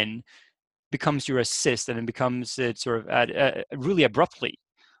going to win becomes your assist, and it becomes it sort of really abruptly,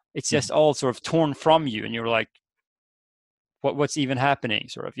 it's Mhm. just all sort of torn from you, and you're like, what's even happening?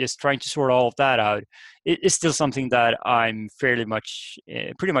 Sort of just trying to sort all of that out. It's still something that I'm fairly much,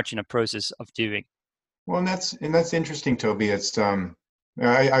 pretty much in a process of doing. Well, and that's interesting, Toby. It's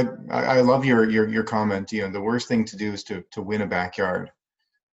I love your comment. You know, the worst thing to do is to win a backyard,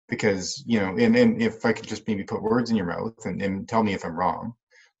 because and if I could just maybe put words in your mouth and tell me if I'm wrong.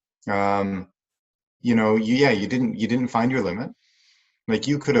 Um, you didn't find your limit. Like,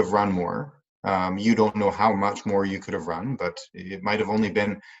 you could have run more. You don't know how much more you could have run, but it might have only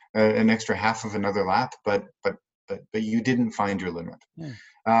been an extra half of another lap. But you didn't find your limit. Yeah.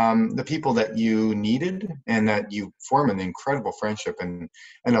 The people that you needed and that you form an incredible friendship and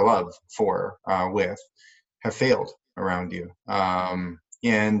a love for with have failed around you. And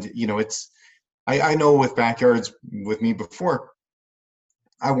it's I know with backyards with me before,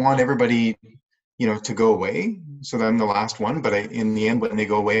 I want everybody to go away so that I'm the last one. But in the end, when they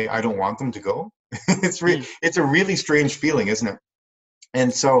go away, I don't want them to go. Mm. It's a really strange feeling, isn't it?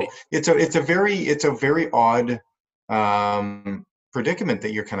 And so it's a very odd predicament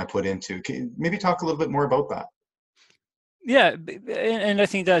that you're kind of put into. Can you maybe talk a little bit more about that? Yeah, and I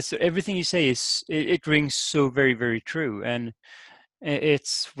think that's everything you say it rings so very, very true. And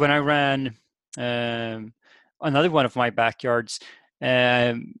it's when I ran um, another one of my backyards.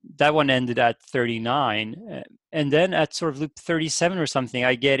 That one ended at 39, and then at sort of loop 37 or something,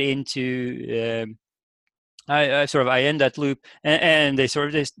 I get into. I end that loop, and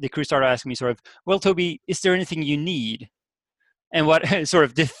the crew started asking me sort of, well, Toby, is there anything you need? And what sort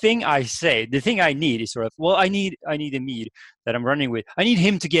of the thing I need is sort of, well, I need a mead that I'm running with. I need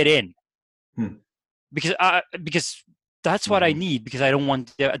him to get in Hmm. because that's what I Mhm. need, because I don't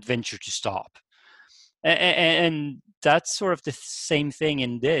want the adventure to stop. And that's sort of the same thing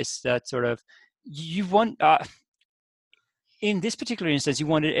in this. That sort of you want in this particular instance, you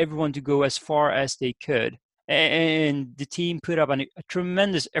wanted everyone to go as far as they could. And the team put up a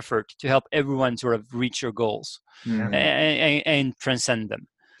tremendous effort to help everyone sort of reach their goals Yeah. Mhm. and transcend them.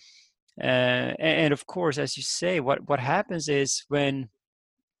 And of course, as you say, what happens is when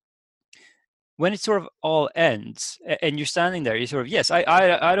it sort of all ends and you're standing there, you sort of, yes,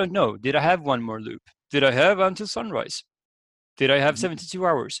 I don't know. Did I have one more loop? Did I have until sunrise? Did I have Mhm. 72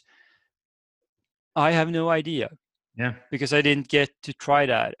 hours? I have no idea, Yeah. because I didn't get to try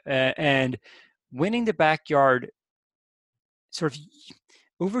that. And winning the backyard, sort of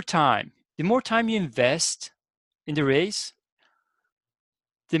over time, the more time you invest in the race,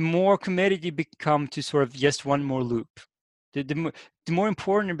 the more committed you become to sort of just one more loop. The more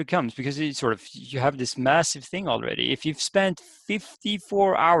important it becomes, because it sort of, you have this massive thing already. If you've spent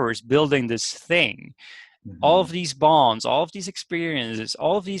 54 hours building this thing, all of Mhm. these bonds, all of these experiences,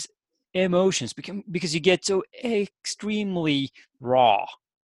 all of these emotions become, because you get so extremely raw.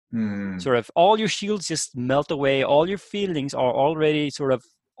 Mhm. Sort of all your shields just melt away. All your feelings are already sort of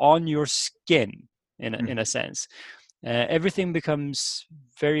on your skin in a Mhm. sense. Everything becomes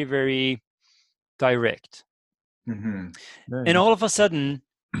very, very direct. Mhm. Very And all interesting. of a sudden,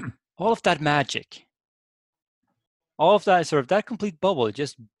 all of that magic, all of that sort of that complete bubble, it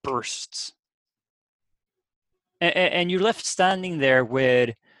just bursts. And you're left standing there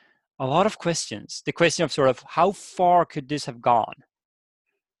with a lot of questions. The question of sort of, how far could this have gone?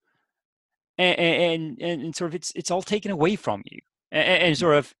 And sort of it's all taken away from you. And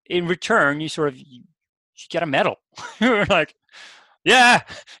sort of in return, you get a medal. You're like, yeah,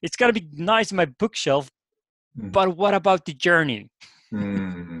 it's got to be nice in my bookshelf, Mhm. but what about the journey?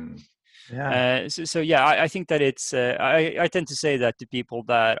 Mhm. Yeah. So yeah, I think that it's I tend to say that to people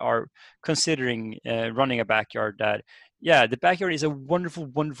that are considering running a backyard, that yeah, the backyard is a wonderful,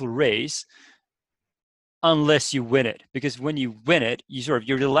 wonderful race unless you win it, because when you win it, you're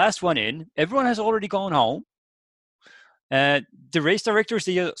the last one in. Everyone has already gone home. Uh, the race directors,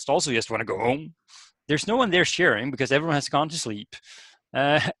 they also just want to go home. There's no one there sharing because everyone has gone to sleep.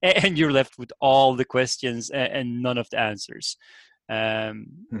 And you're left with all the questions and none of the answers. Um,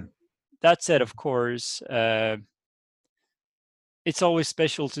 Mhm. that said, of course, it's always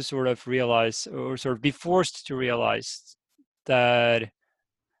special to sort of realize, or sort of be forced to realize, that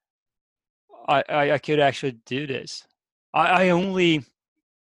I could actually do this. I only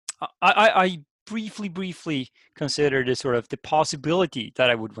I briefly considered the sort of the possibility that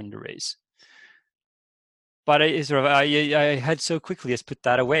I would win the race. But I had so quickly just put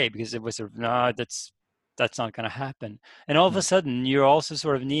that away because it was sort of, no, that's not going to happen. And all of a sudden, you're also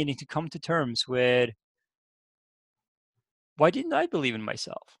sort of needing to come to terms with, why didn't I believe in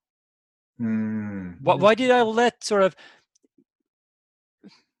myself? Why did I let sort of,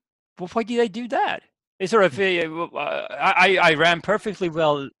 why did I do that? It's sort of, I ran perfectly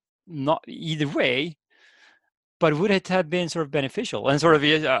well, not either way, but would it have been sort of beneficial? And sort of,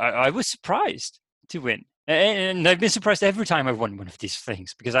 I was surprised to win. And I've been surprised every time I've won one of these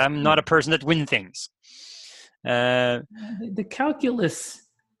things because I'm not a person that wins things. The calculus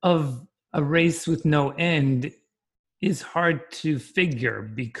of a race with no end is hard to figure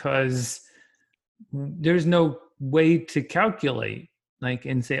because there's no way to calculate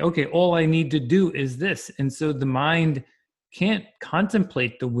and say, okay, all I need to do is this. And so the mind can't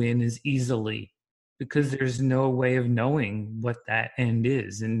contemplate the win as easily because there's no way of knowing what that end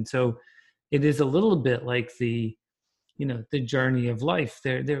is. And so it is a little bit like the journey of life.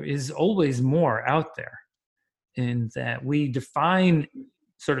 There is always more out there, and that we define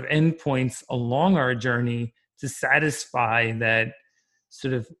sort of endpoints along our journey to satisfy that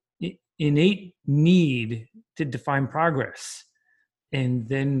sort of innate need to define progress. And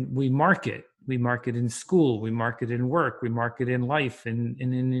then we mark it. We mark it in school, we mark it in work, we mark it in life and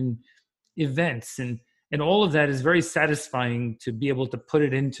in events. And all of that is very satisfying to be able to put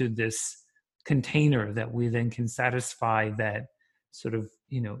it into this container that we then can satisfy that sort of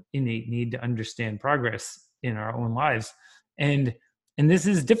innate need to understand progress in our own lives. And this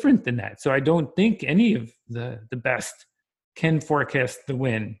is different than that. So I don't think any of the best can forecast the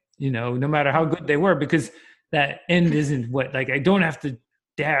win, no matter how good they were, because that end isn't what, I don't have to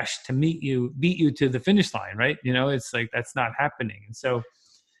dash to beat you to the finish line, right? It's like that's not happening. And so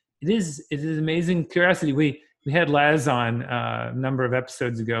it is amazing curiosity. We had Laz on a number of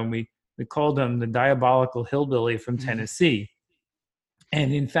episodes ago, and we called him the diabolical hillbilly from Tennessee.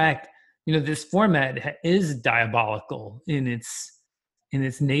 And in fact, this format is diabolical in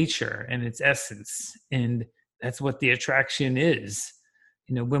its nature and its essence, and that's what the attraction is.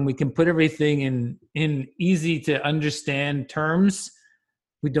 When we can put everything in easy to understand terms,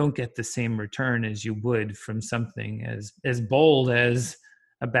 we don't get the same return as you would from something as bold as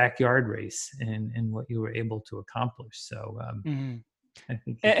a backyard race and what you were able to accomplish. So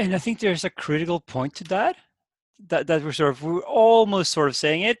I think there's a critical point to that we're almost sort of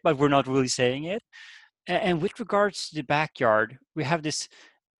saying it, but we're not really saying it. And with regards to the backyard, we have this,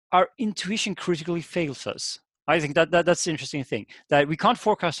 our intuition critically fails us. I think that's the interesting thing, that we can't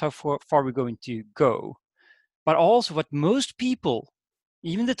forecast how far we're going to go, but also what most people,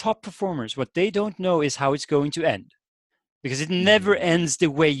 even the top performers, what they don't know is how it's going to end, because it never ends the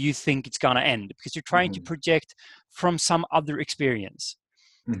way you think it's going to end, because you're trying to project from some other experience.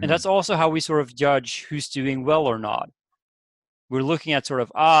 And that's also how we sort of judge who's doing well or not. We're looking at sort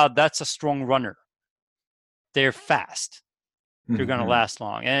of, that's a strong runner. They're fast. They're going to last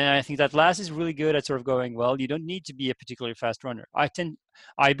long. And I think that Laz is really good at sort of going, well, you don't need to be a particularly fast runner.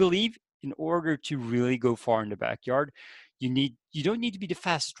 I believe in order to really go far in the backyard, you don't need to be the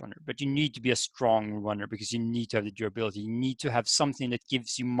fastest runner, but you need to be a strong runner, because you need to have the durability. You need to have something that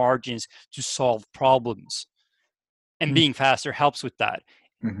gives you margins to solve problems. And being faster helps with that.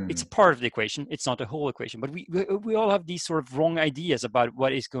 It's a part of the equation. It's not the whole equation, but we all have these sort of wrong ideas about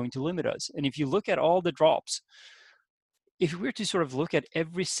what is going to limit us. And if you look at all the drops, if we were to sort of look at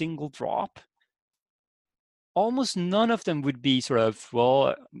every single drop, almost none of them would be sort of,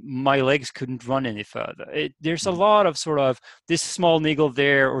 well, my legs couldn't run any further. There's a lot of sort of this small niggle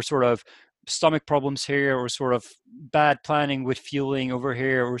there, or sort of stomach problems here, or sort of bad planning with fueling over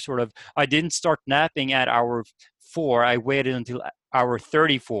here, or sort of, I didn't start napping at hour 4. I waited until hour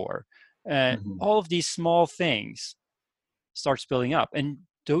 34. All of these small things start spilling up, and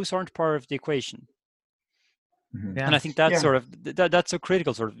those aren't part of the equation. Yeah. And I think that's sort of that's so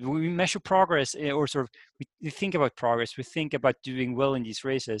critical. Sort of, we measure progress, or sort of we think about progress. We think about doing well in these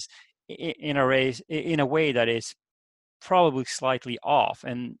races in a way that is probably slightly off.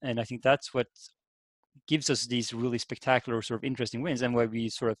 And I think that's what gives us these really spectacular, sort of interesting wins, and why we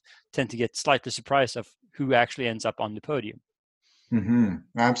sort of tend to get slightly surprised of who actually ends up on the podium.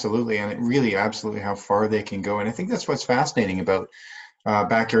 Absolutely, and it really absolutely how far they can go. And I think that's what's fascinating about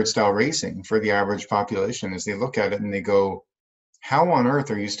backyard style racing for the average population, is they look at it and they go, how on earth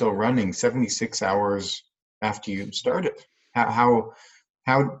are you still running 76 hours after you started? How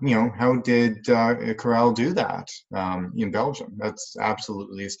did Karel do that in Belgium? That's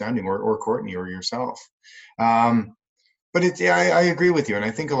absolutely astounding. Or Courtney, or yourself. But it's, yeah, I agree with you. And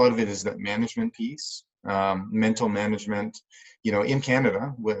I think a lot of it is that management piece, mental management. You know, in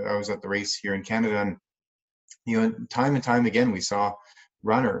Canada, I was at the race here in Canada, and, you know, time and time again, we saw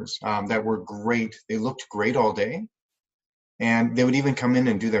runners that were great. They looked great all day, and they would even come in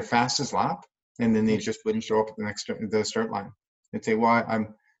and do their fastest lap, and then they just wouldn't show up at the start line. They'd say, "Well,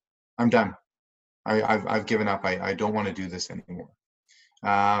 I'm done. I've given up. I don't want to do this anymore."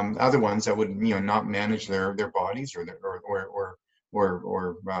 Other ones that would, you know, not manage their bodies or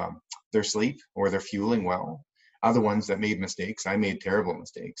their sleep or their fueling well. Other ones that made mistakes. I made terrible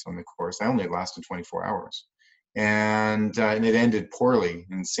mistakes on the course. I only lasted 24 hours, and it ended poorly,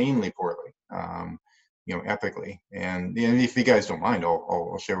 insanely poorly. You know, epically. And, you know, if you guys don't mind,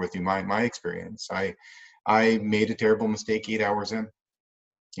 I'll share with you my experience. I made a terrible mistake 8 hours in,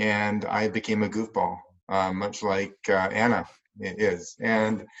 and I became a goofball, much like Anna is.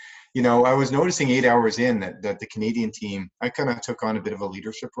 And, you know, I was noticing 8 hours in that the Canadian team, I kind of took on a bit of a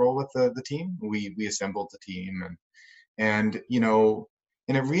leadership role with the team. We assembled the team, and, you know,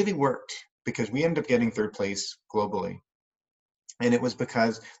 and it really worked because we ended up getting third place globally. And it was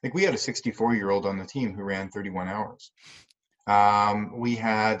because, like, we had a 64-year-old on the team who ran 31 hours. We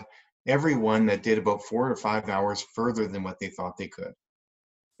had everyone that did about 4 to 5 hours further than what they thought they could.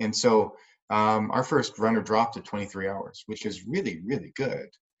 And so our first runner dropped at 23 hours, which is really, really good.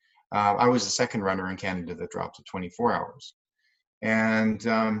 I was the second runner in Canada that dropped to 24 hours. And,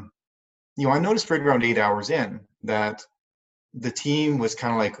 you know, I noticed right around 8 hours in that the team was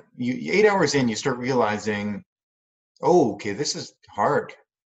kind of like, 8 hours in, you start realizing, oh, okay, this is hard.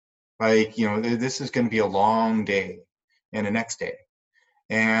 Like, you know, this is going to be a long day and a next day.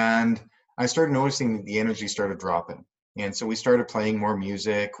 And I started noticing that the energy started dropping. And so we started playing more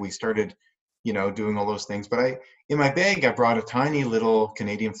music. We started, you know, doing all those things. But in my bag, I brought a tiny little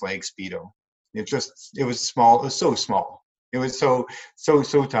Canadian flag Speedo. It was small. It was so small. It was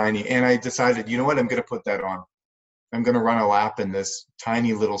so tiny. And I decided, you know what, I'm going to put that on. I'm going to run a lap in this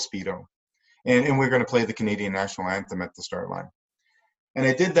tiny little Speedo. And we're going to play the Canadian national anthem at the start line. And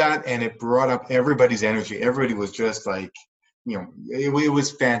I did that, and it brought up everybody's energy. Everybody was just like, you know, it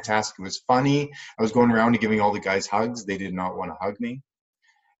was fantastic. It was funny. I was going around and giving all the guys hugs. They did not want to hug me.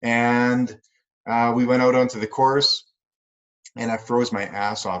 And we went out onto the course, and I froze my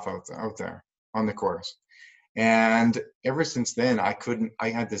ass off out there on the course. And ever since then, I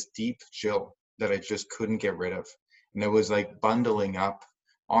had this deep chill that I just couldn't get rid of. And it was like bundling up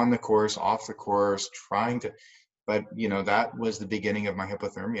on the course, off the course, but, you know, that was the beginning of my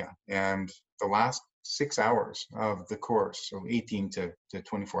hypothermia. And the last 6 hours of the course, so 18 to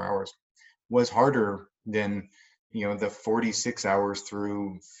 24 hours, was harder than, you know, the 46 hours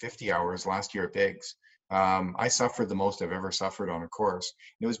through 50 hours last year at Biggs. I suffered the most I've ever suffered on a course.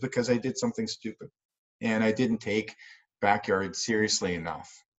 It was because I did something stupid, and I didn't take backyard seriously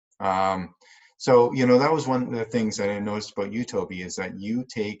enough. So, you know, that was one of the things that I noticed about you, Toby, is that you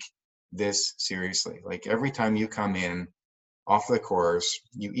take this seriously. Like, every time you come in off the course,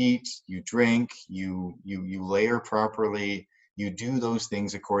 you eat, you drink, you layer properly, you do those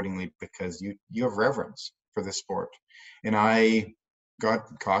things accordingly because you have reverence for the sport. And I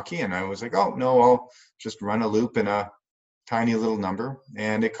got cocky and I was like, oh no, I'll just run a loop in a tiny little number,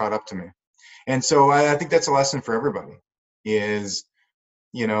 and it caught up to me. And so I think that's a lesson for everybody is,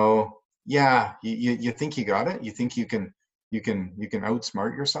 you know, yeah, you think you got it, you think you can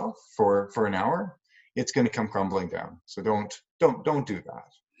outsmart yourself for an hour, it's going to come crumbling down. So don't do that.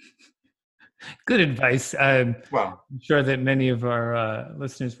 Good advice. Well, I'm sure that many of our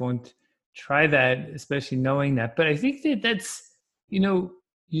listeners won't try that, especially knowing that. But I think that's, you know,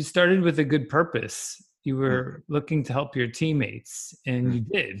 you started with a good purpose. You were looking to help your teammates, and you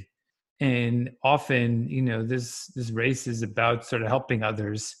did. And often, you know, this race is about sort of helping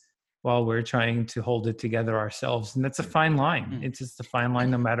others while we're trying to hold it together ourselves. And that's a fine line. It's just a fine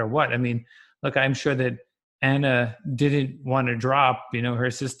line no matter what. I mean, look, I'm sure that Anna didn't want to drop, you know, her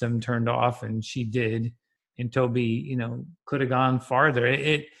system turned off, and she did. And Toby, you know, could have gone farther.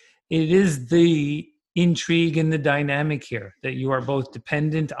 It is the intrigue and the dynamic here that you are both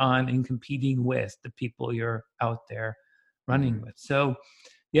dependent on and competing with the people you're out there running with. So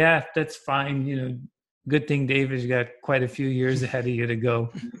yeah, that's fine. You know, good thing, David, you got quite a few years ahead of you to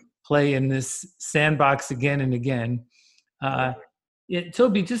go play in this sandbox again and again. Yeah,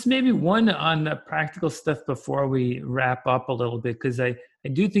 Toby, just maybe one on the practical stuff before we wrap up a little bit, because I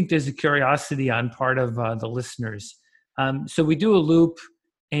do think there's a curiosity on part of the listeners. So we do a loop,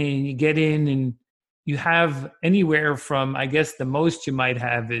 and you get in, and you have anywhere from, I guess the most you might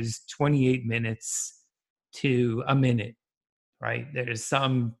have is 28 minutes to a minute, right? There's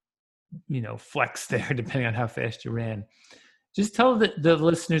some flex there depending on how fast you ran. Just tell the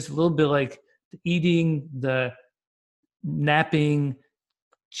listeners a little bit, like the eating, the napping,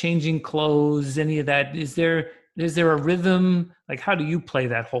 changing clothes, any of that. Is there a rhythm? Like, how do you play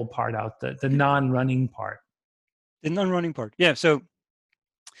that whole part out, the non-running part? The non-running part. Yeah. So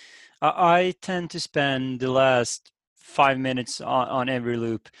I tend to spend the last 5 minutes on every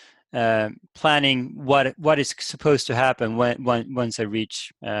loop planning what is supposed to happen once I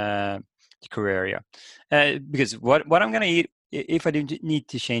reach the career area. Because what I'm going to eat, if I do need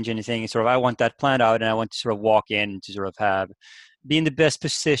to change anything, sort of I want that planned out, and I want to sort of walk in to sort of be in the best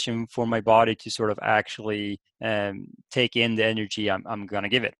position for my body to sort of actually take in the energy I'm going to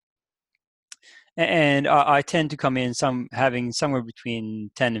give it. And I tend to come in having somewhere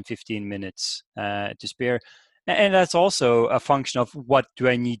between 10 and 15 minutes to spare. And that's also a function of what do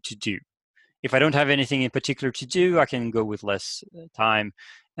I need to do. If I don't have anything in particular to do, I can go with less time.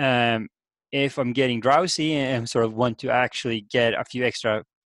 If I'm getting drowsy and sort of want to actually get a few extra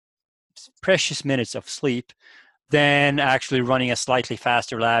precious minutes of sleep, then actually running a slightly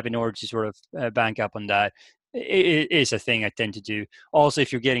faster lap in order to sort of bank up on that is a thing I tend to do. Also,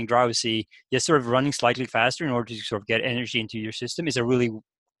 if you're getting drowsy, just sort of running slightly faster in order to sort of get energy into your system is a really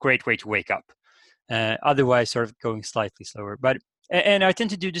great way to wake up. Otherwise, sort of going slightly slower. And I tend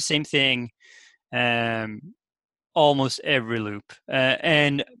to do the same thing almost every loop.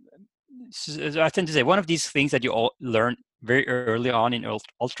 And so I tend to say one of these things that you all learn very early on in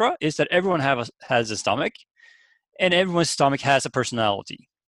ultra is that everyone has a stomach, and everyone's stomach has a personality.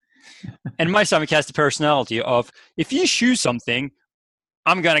 And my stomach has the personality of, if you chew something,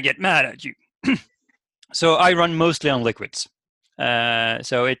 I'm going to get mad at you. So I run mostly on liquids.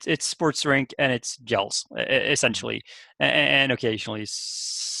 So it's sports drink and it's gels, essentially. And occasionally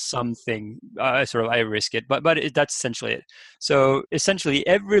something, sort of I risk it, but that's essentially it. So essentially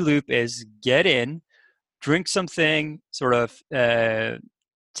every loop is get in, drink something, sort of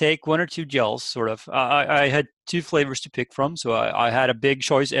take one or two gels, sort of. I had two flavors to pick from, so I had a big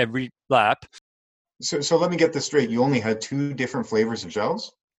choice every lap. So let me get this straight. You only had two different flavors of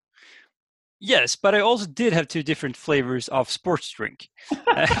gels? Yes, but I also did have two different flavors of sports drink.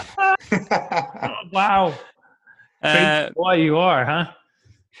 Wow. Boy, you are,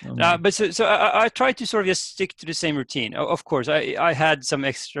 huh? But so I tried to sort of just stick to the same routine. Of course, I had some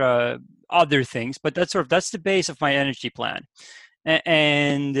extra other things, but that's the base of my energy plan.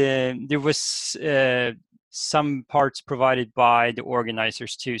 And there was some parts provided by the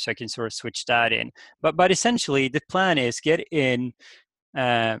organizers too, so I can sort of switch that in. But essentially, the plan is get in,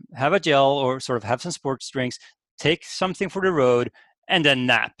 have a gel or sort of have some sports drinks, take something for the road, and then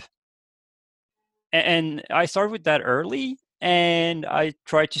nap. And I started with that early, and I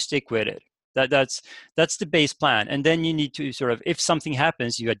try to stick with it. That's the base plan, and then you need to sort of, if something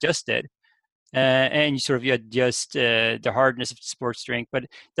happens, you adjust it. And you adjust the hardness of the sports drink. But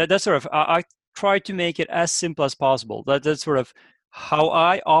that's sort of, I try to make it as simple as possible. That's sort of how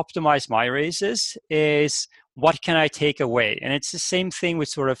I optimize my races, is what can I take away? And it's the same thing with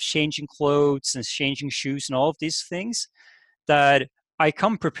sort of changing clothes and changing shoes and all of these things, that I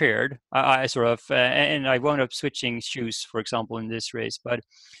come prepared. I sort of, and I wound up switching shoes, for example, in this race, but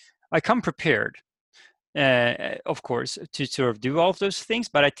I come prepared. Of course, to sort of do all of those things,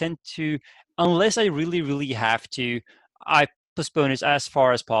 but I tend to, unless I really, really have to, I postpone it as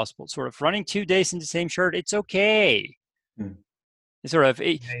far as possible. Sort of running 2 days in the same shirt, it's okay. It's sort of,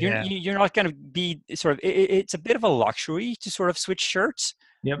 you're not going to be sort of, it's a bit of a luxury to sort of switch shirts.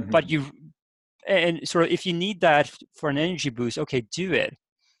 Yep. But and sort of, if you need that for an energy boost, okay, do it.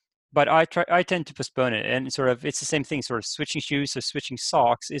 But I tend to postpone it, and sort of, it's the same thing. Sort of switching shoes or switching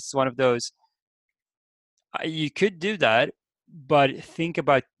socks. It's one of those. You could do that, but think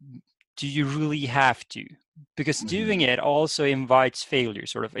about, do you really have to? Because doing it also invites failure.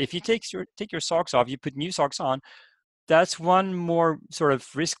 Sort of, if you take your socks off, you put new socks on, that's one more sort of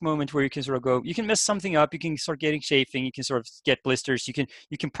risk moment where you can sort of go, you can mess something up, you can start getting chafing, you can sort of get blisters, you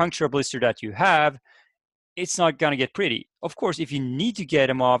can puncture a blister that you have. It's not going to get pretty. Of course, if you need to get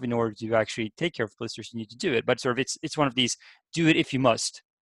them off in order to actually take care of blisters, you need to do it. But sort of, it's one of these, do it if you must.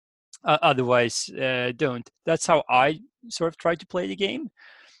 Otherwise, don't. That's how I sort of try to play the game.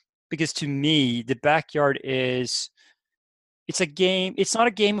 Because to me, the backyard it's a game. It's not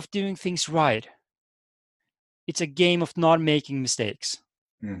a game of doing things right. It's a game of not making mistakes.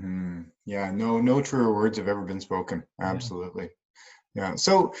 Yeah, no truer words have ever been spoken. Absolutely. Yeah.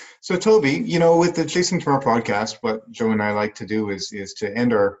 So Toby, with the Chasing Tomorrow podcast, what Joe and I like to do is to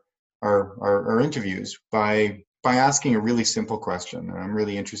end our interviews by asking a really simple question. And I'm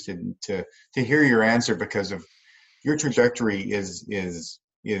really interested to hear your answer, because of your trajectory is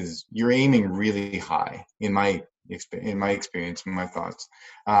you're aiming really high in my experience, in my thoughts.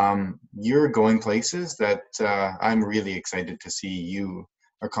 You're going places that I'm really excited to see you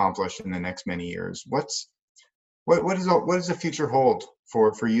accomplish in the next many years. What does the future hold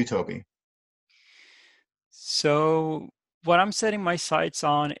for you, Toby? So what I'm setting my sights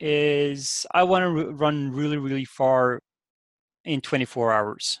on is I want to run really, really far in 24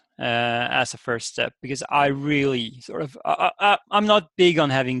 hours as a first step, because I really sort of, I'm not big on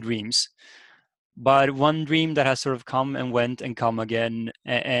having dreams, but one dream that has sort of come and went and come again,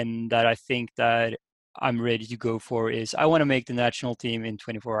 and that I think that I'm ready to go for, is I want to make the national team in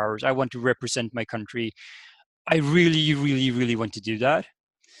 24 hours. I want to represent my country. I really, really, really want to do that.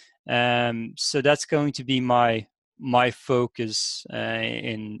 So that's going to be my focus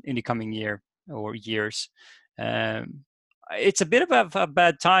in the coming year or years. Um, it's a bit of a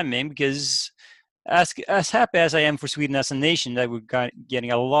bad timing, because as happy as I am for Sweden as a nation that we're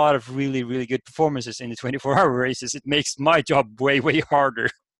getting a lot of really, really good performances in the 24-hour races, it makes my job way, way harder.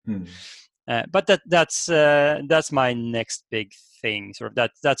 But that's my next big thing. Sort of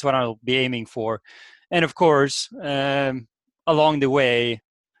that's what I'll be aiming for, and of course, along the way,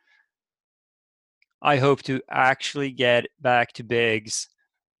 I hope to actually get back to bigs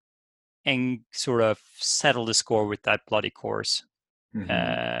and sort of settle the score with that bloody course.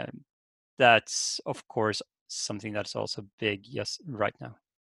 Mm-hmm. That's, of course, something that's also big, yes, right now.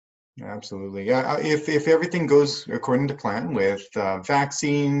 Absolutely. Yeah. If everything goes according to plan with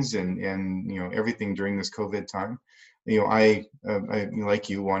vaccines and everything during this COVID time, I like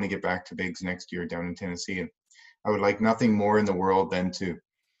you want to get back to bigs next year down in Tennessee, and I would like nothing more in the world than to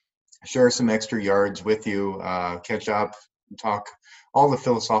share some extra yards with you, catch up, talk all the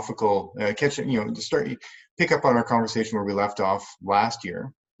philosophical, to pick up on our conversation where we left off last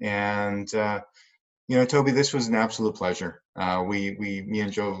year. And, Toby, this was an absolute pleasure. Me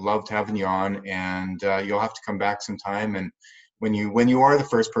and Joe loved having you on, and you'll have to come back sometime. And when you are the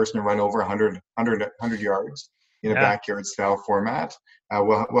first person to run over 100 yards in a backyard style format,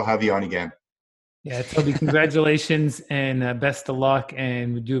 we'll have you on again. Yeah, Toby, congratulations and best of luck.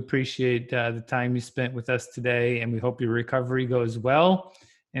 And we do appreciate the time you spent with us today. And we hope your recovery goes well.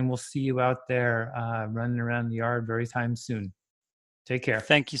 And we'll see you out there running around the yard very time soon. Take care.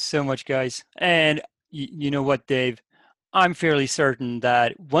 Thank you so much, guys. And you know what, Dave? I'm fairly certain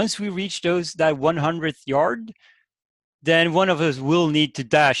that once we reach that 100th yard, then one of us will need to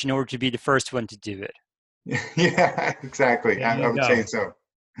dash in order to be the first one to do it. Yeah, exactly. I would say so.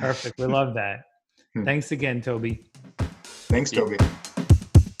 Perfect. We love that. Thanks again, Toby. Thanks, Toby.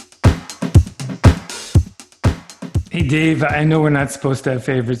 Hey, Dave, I know we're not supposed to have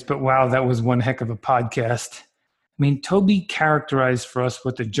favorites, but wow, that was one heck of a podcast. I mean, Toby characterized for us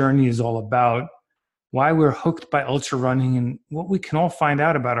what the journey is all about, why we're hooked by ultra running, and what we can all find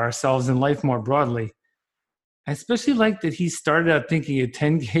out about ourselves and life more broadly. I especially like that he started out thinking a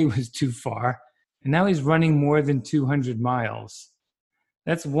 10K was too far, and now he's running more than 200 miles.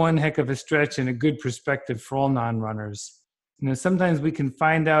 That's one heck of a stretch and a good perspective for all non-runners. Sometimes we can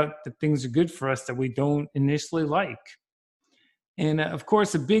find out that things are good for us that we don't initially like. And of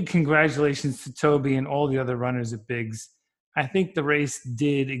course, a big congratulations to Toby and all the other runners at Bigs. I think the race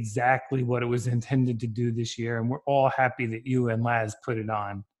did exactly what it was intended to do this year, and we're all happy that you and Laz put it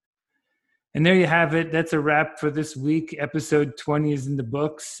on. And there you have it. That's a wrap for this week. Episode 20 is in the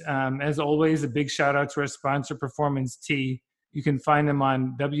books. As always, a big shout out to our sponsor, Performance T. You can find them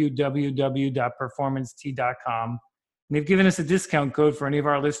on www.performancet.com. And they've given us a discount code for any of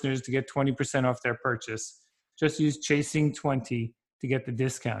our listeners to get 20% off their purchase. Just use Chasing20 to get the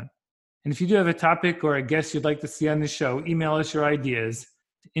discount. And if you do have a topic or a guest you'd like to see on the show, email us your ideas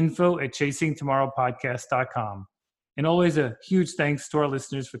to info@chasingtomorrowpodcast.com. And always a huge thanks to our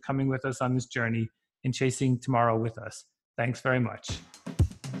listeners for coming with us on this journey and chasing tomorrow with us. Thanks very much.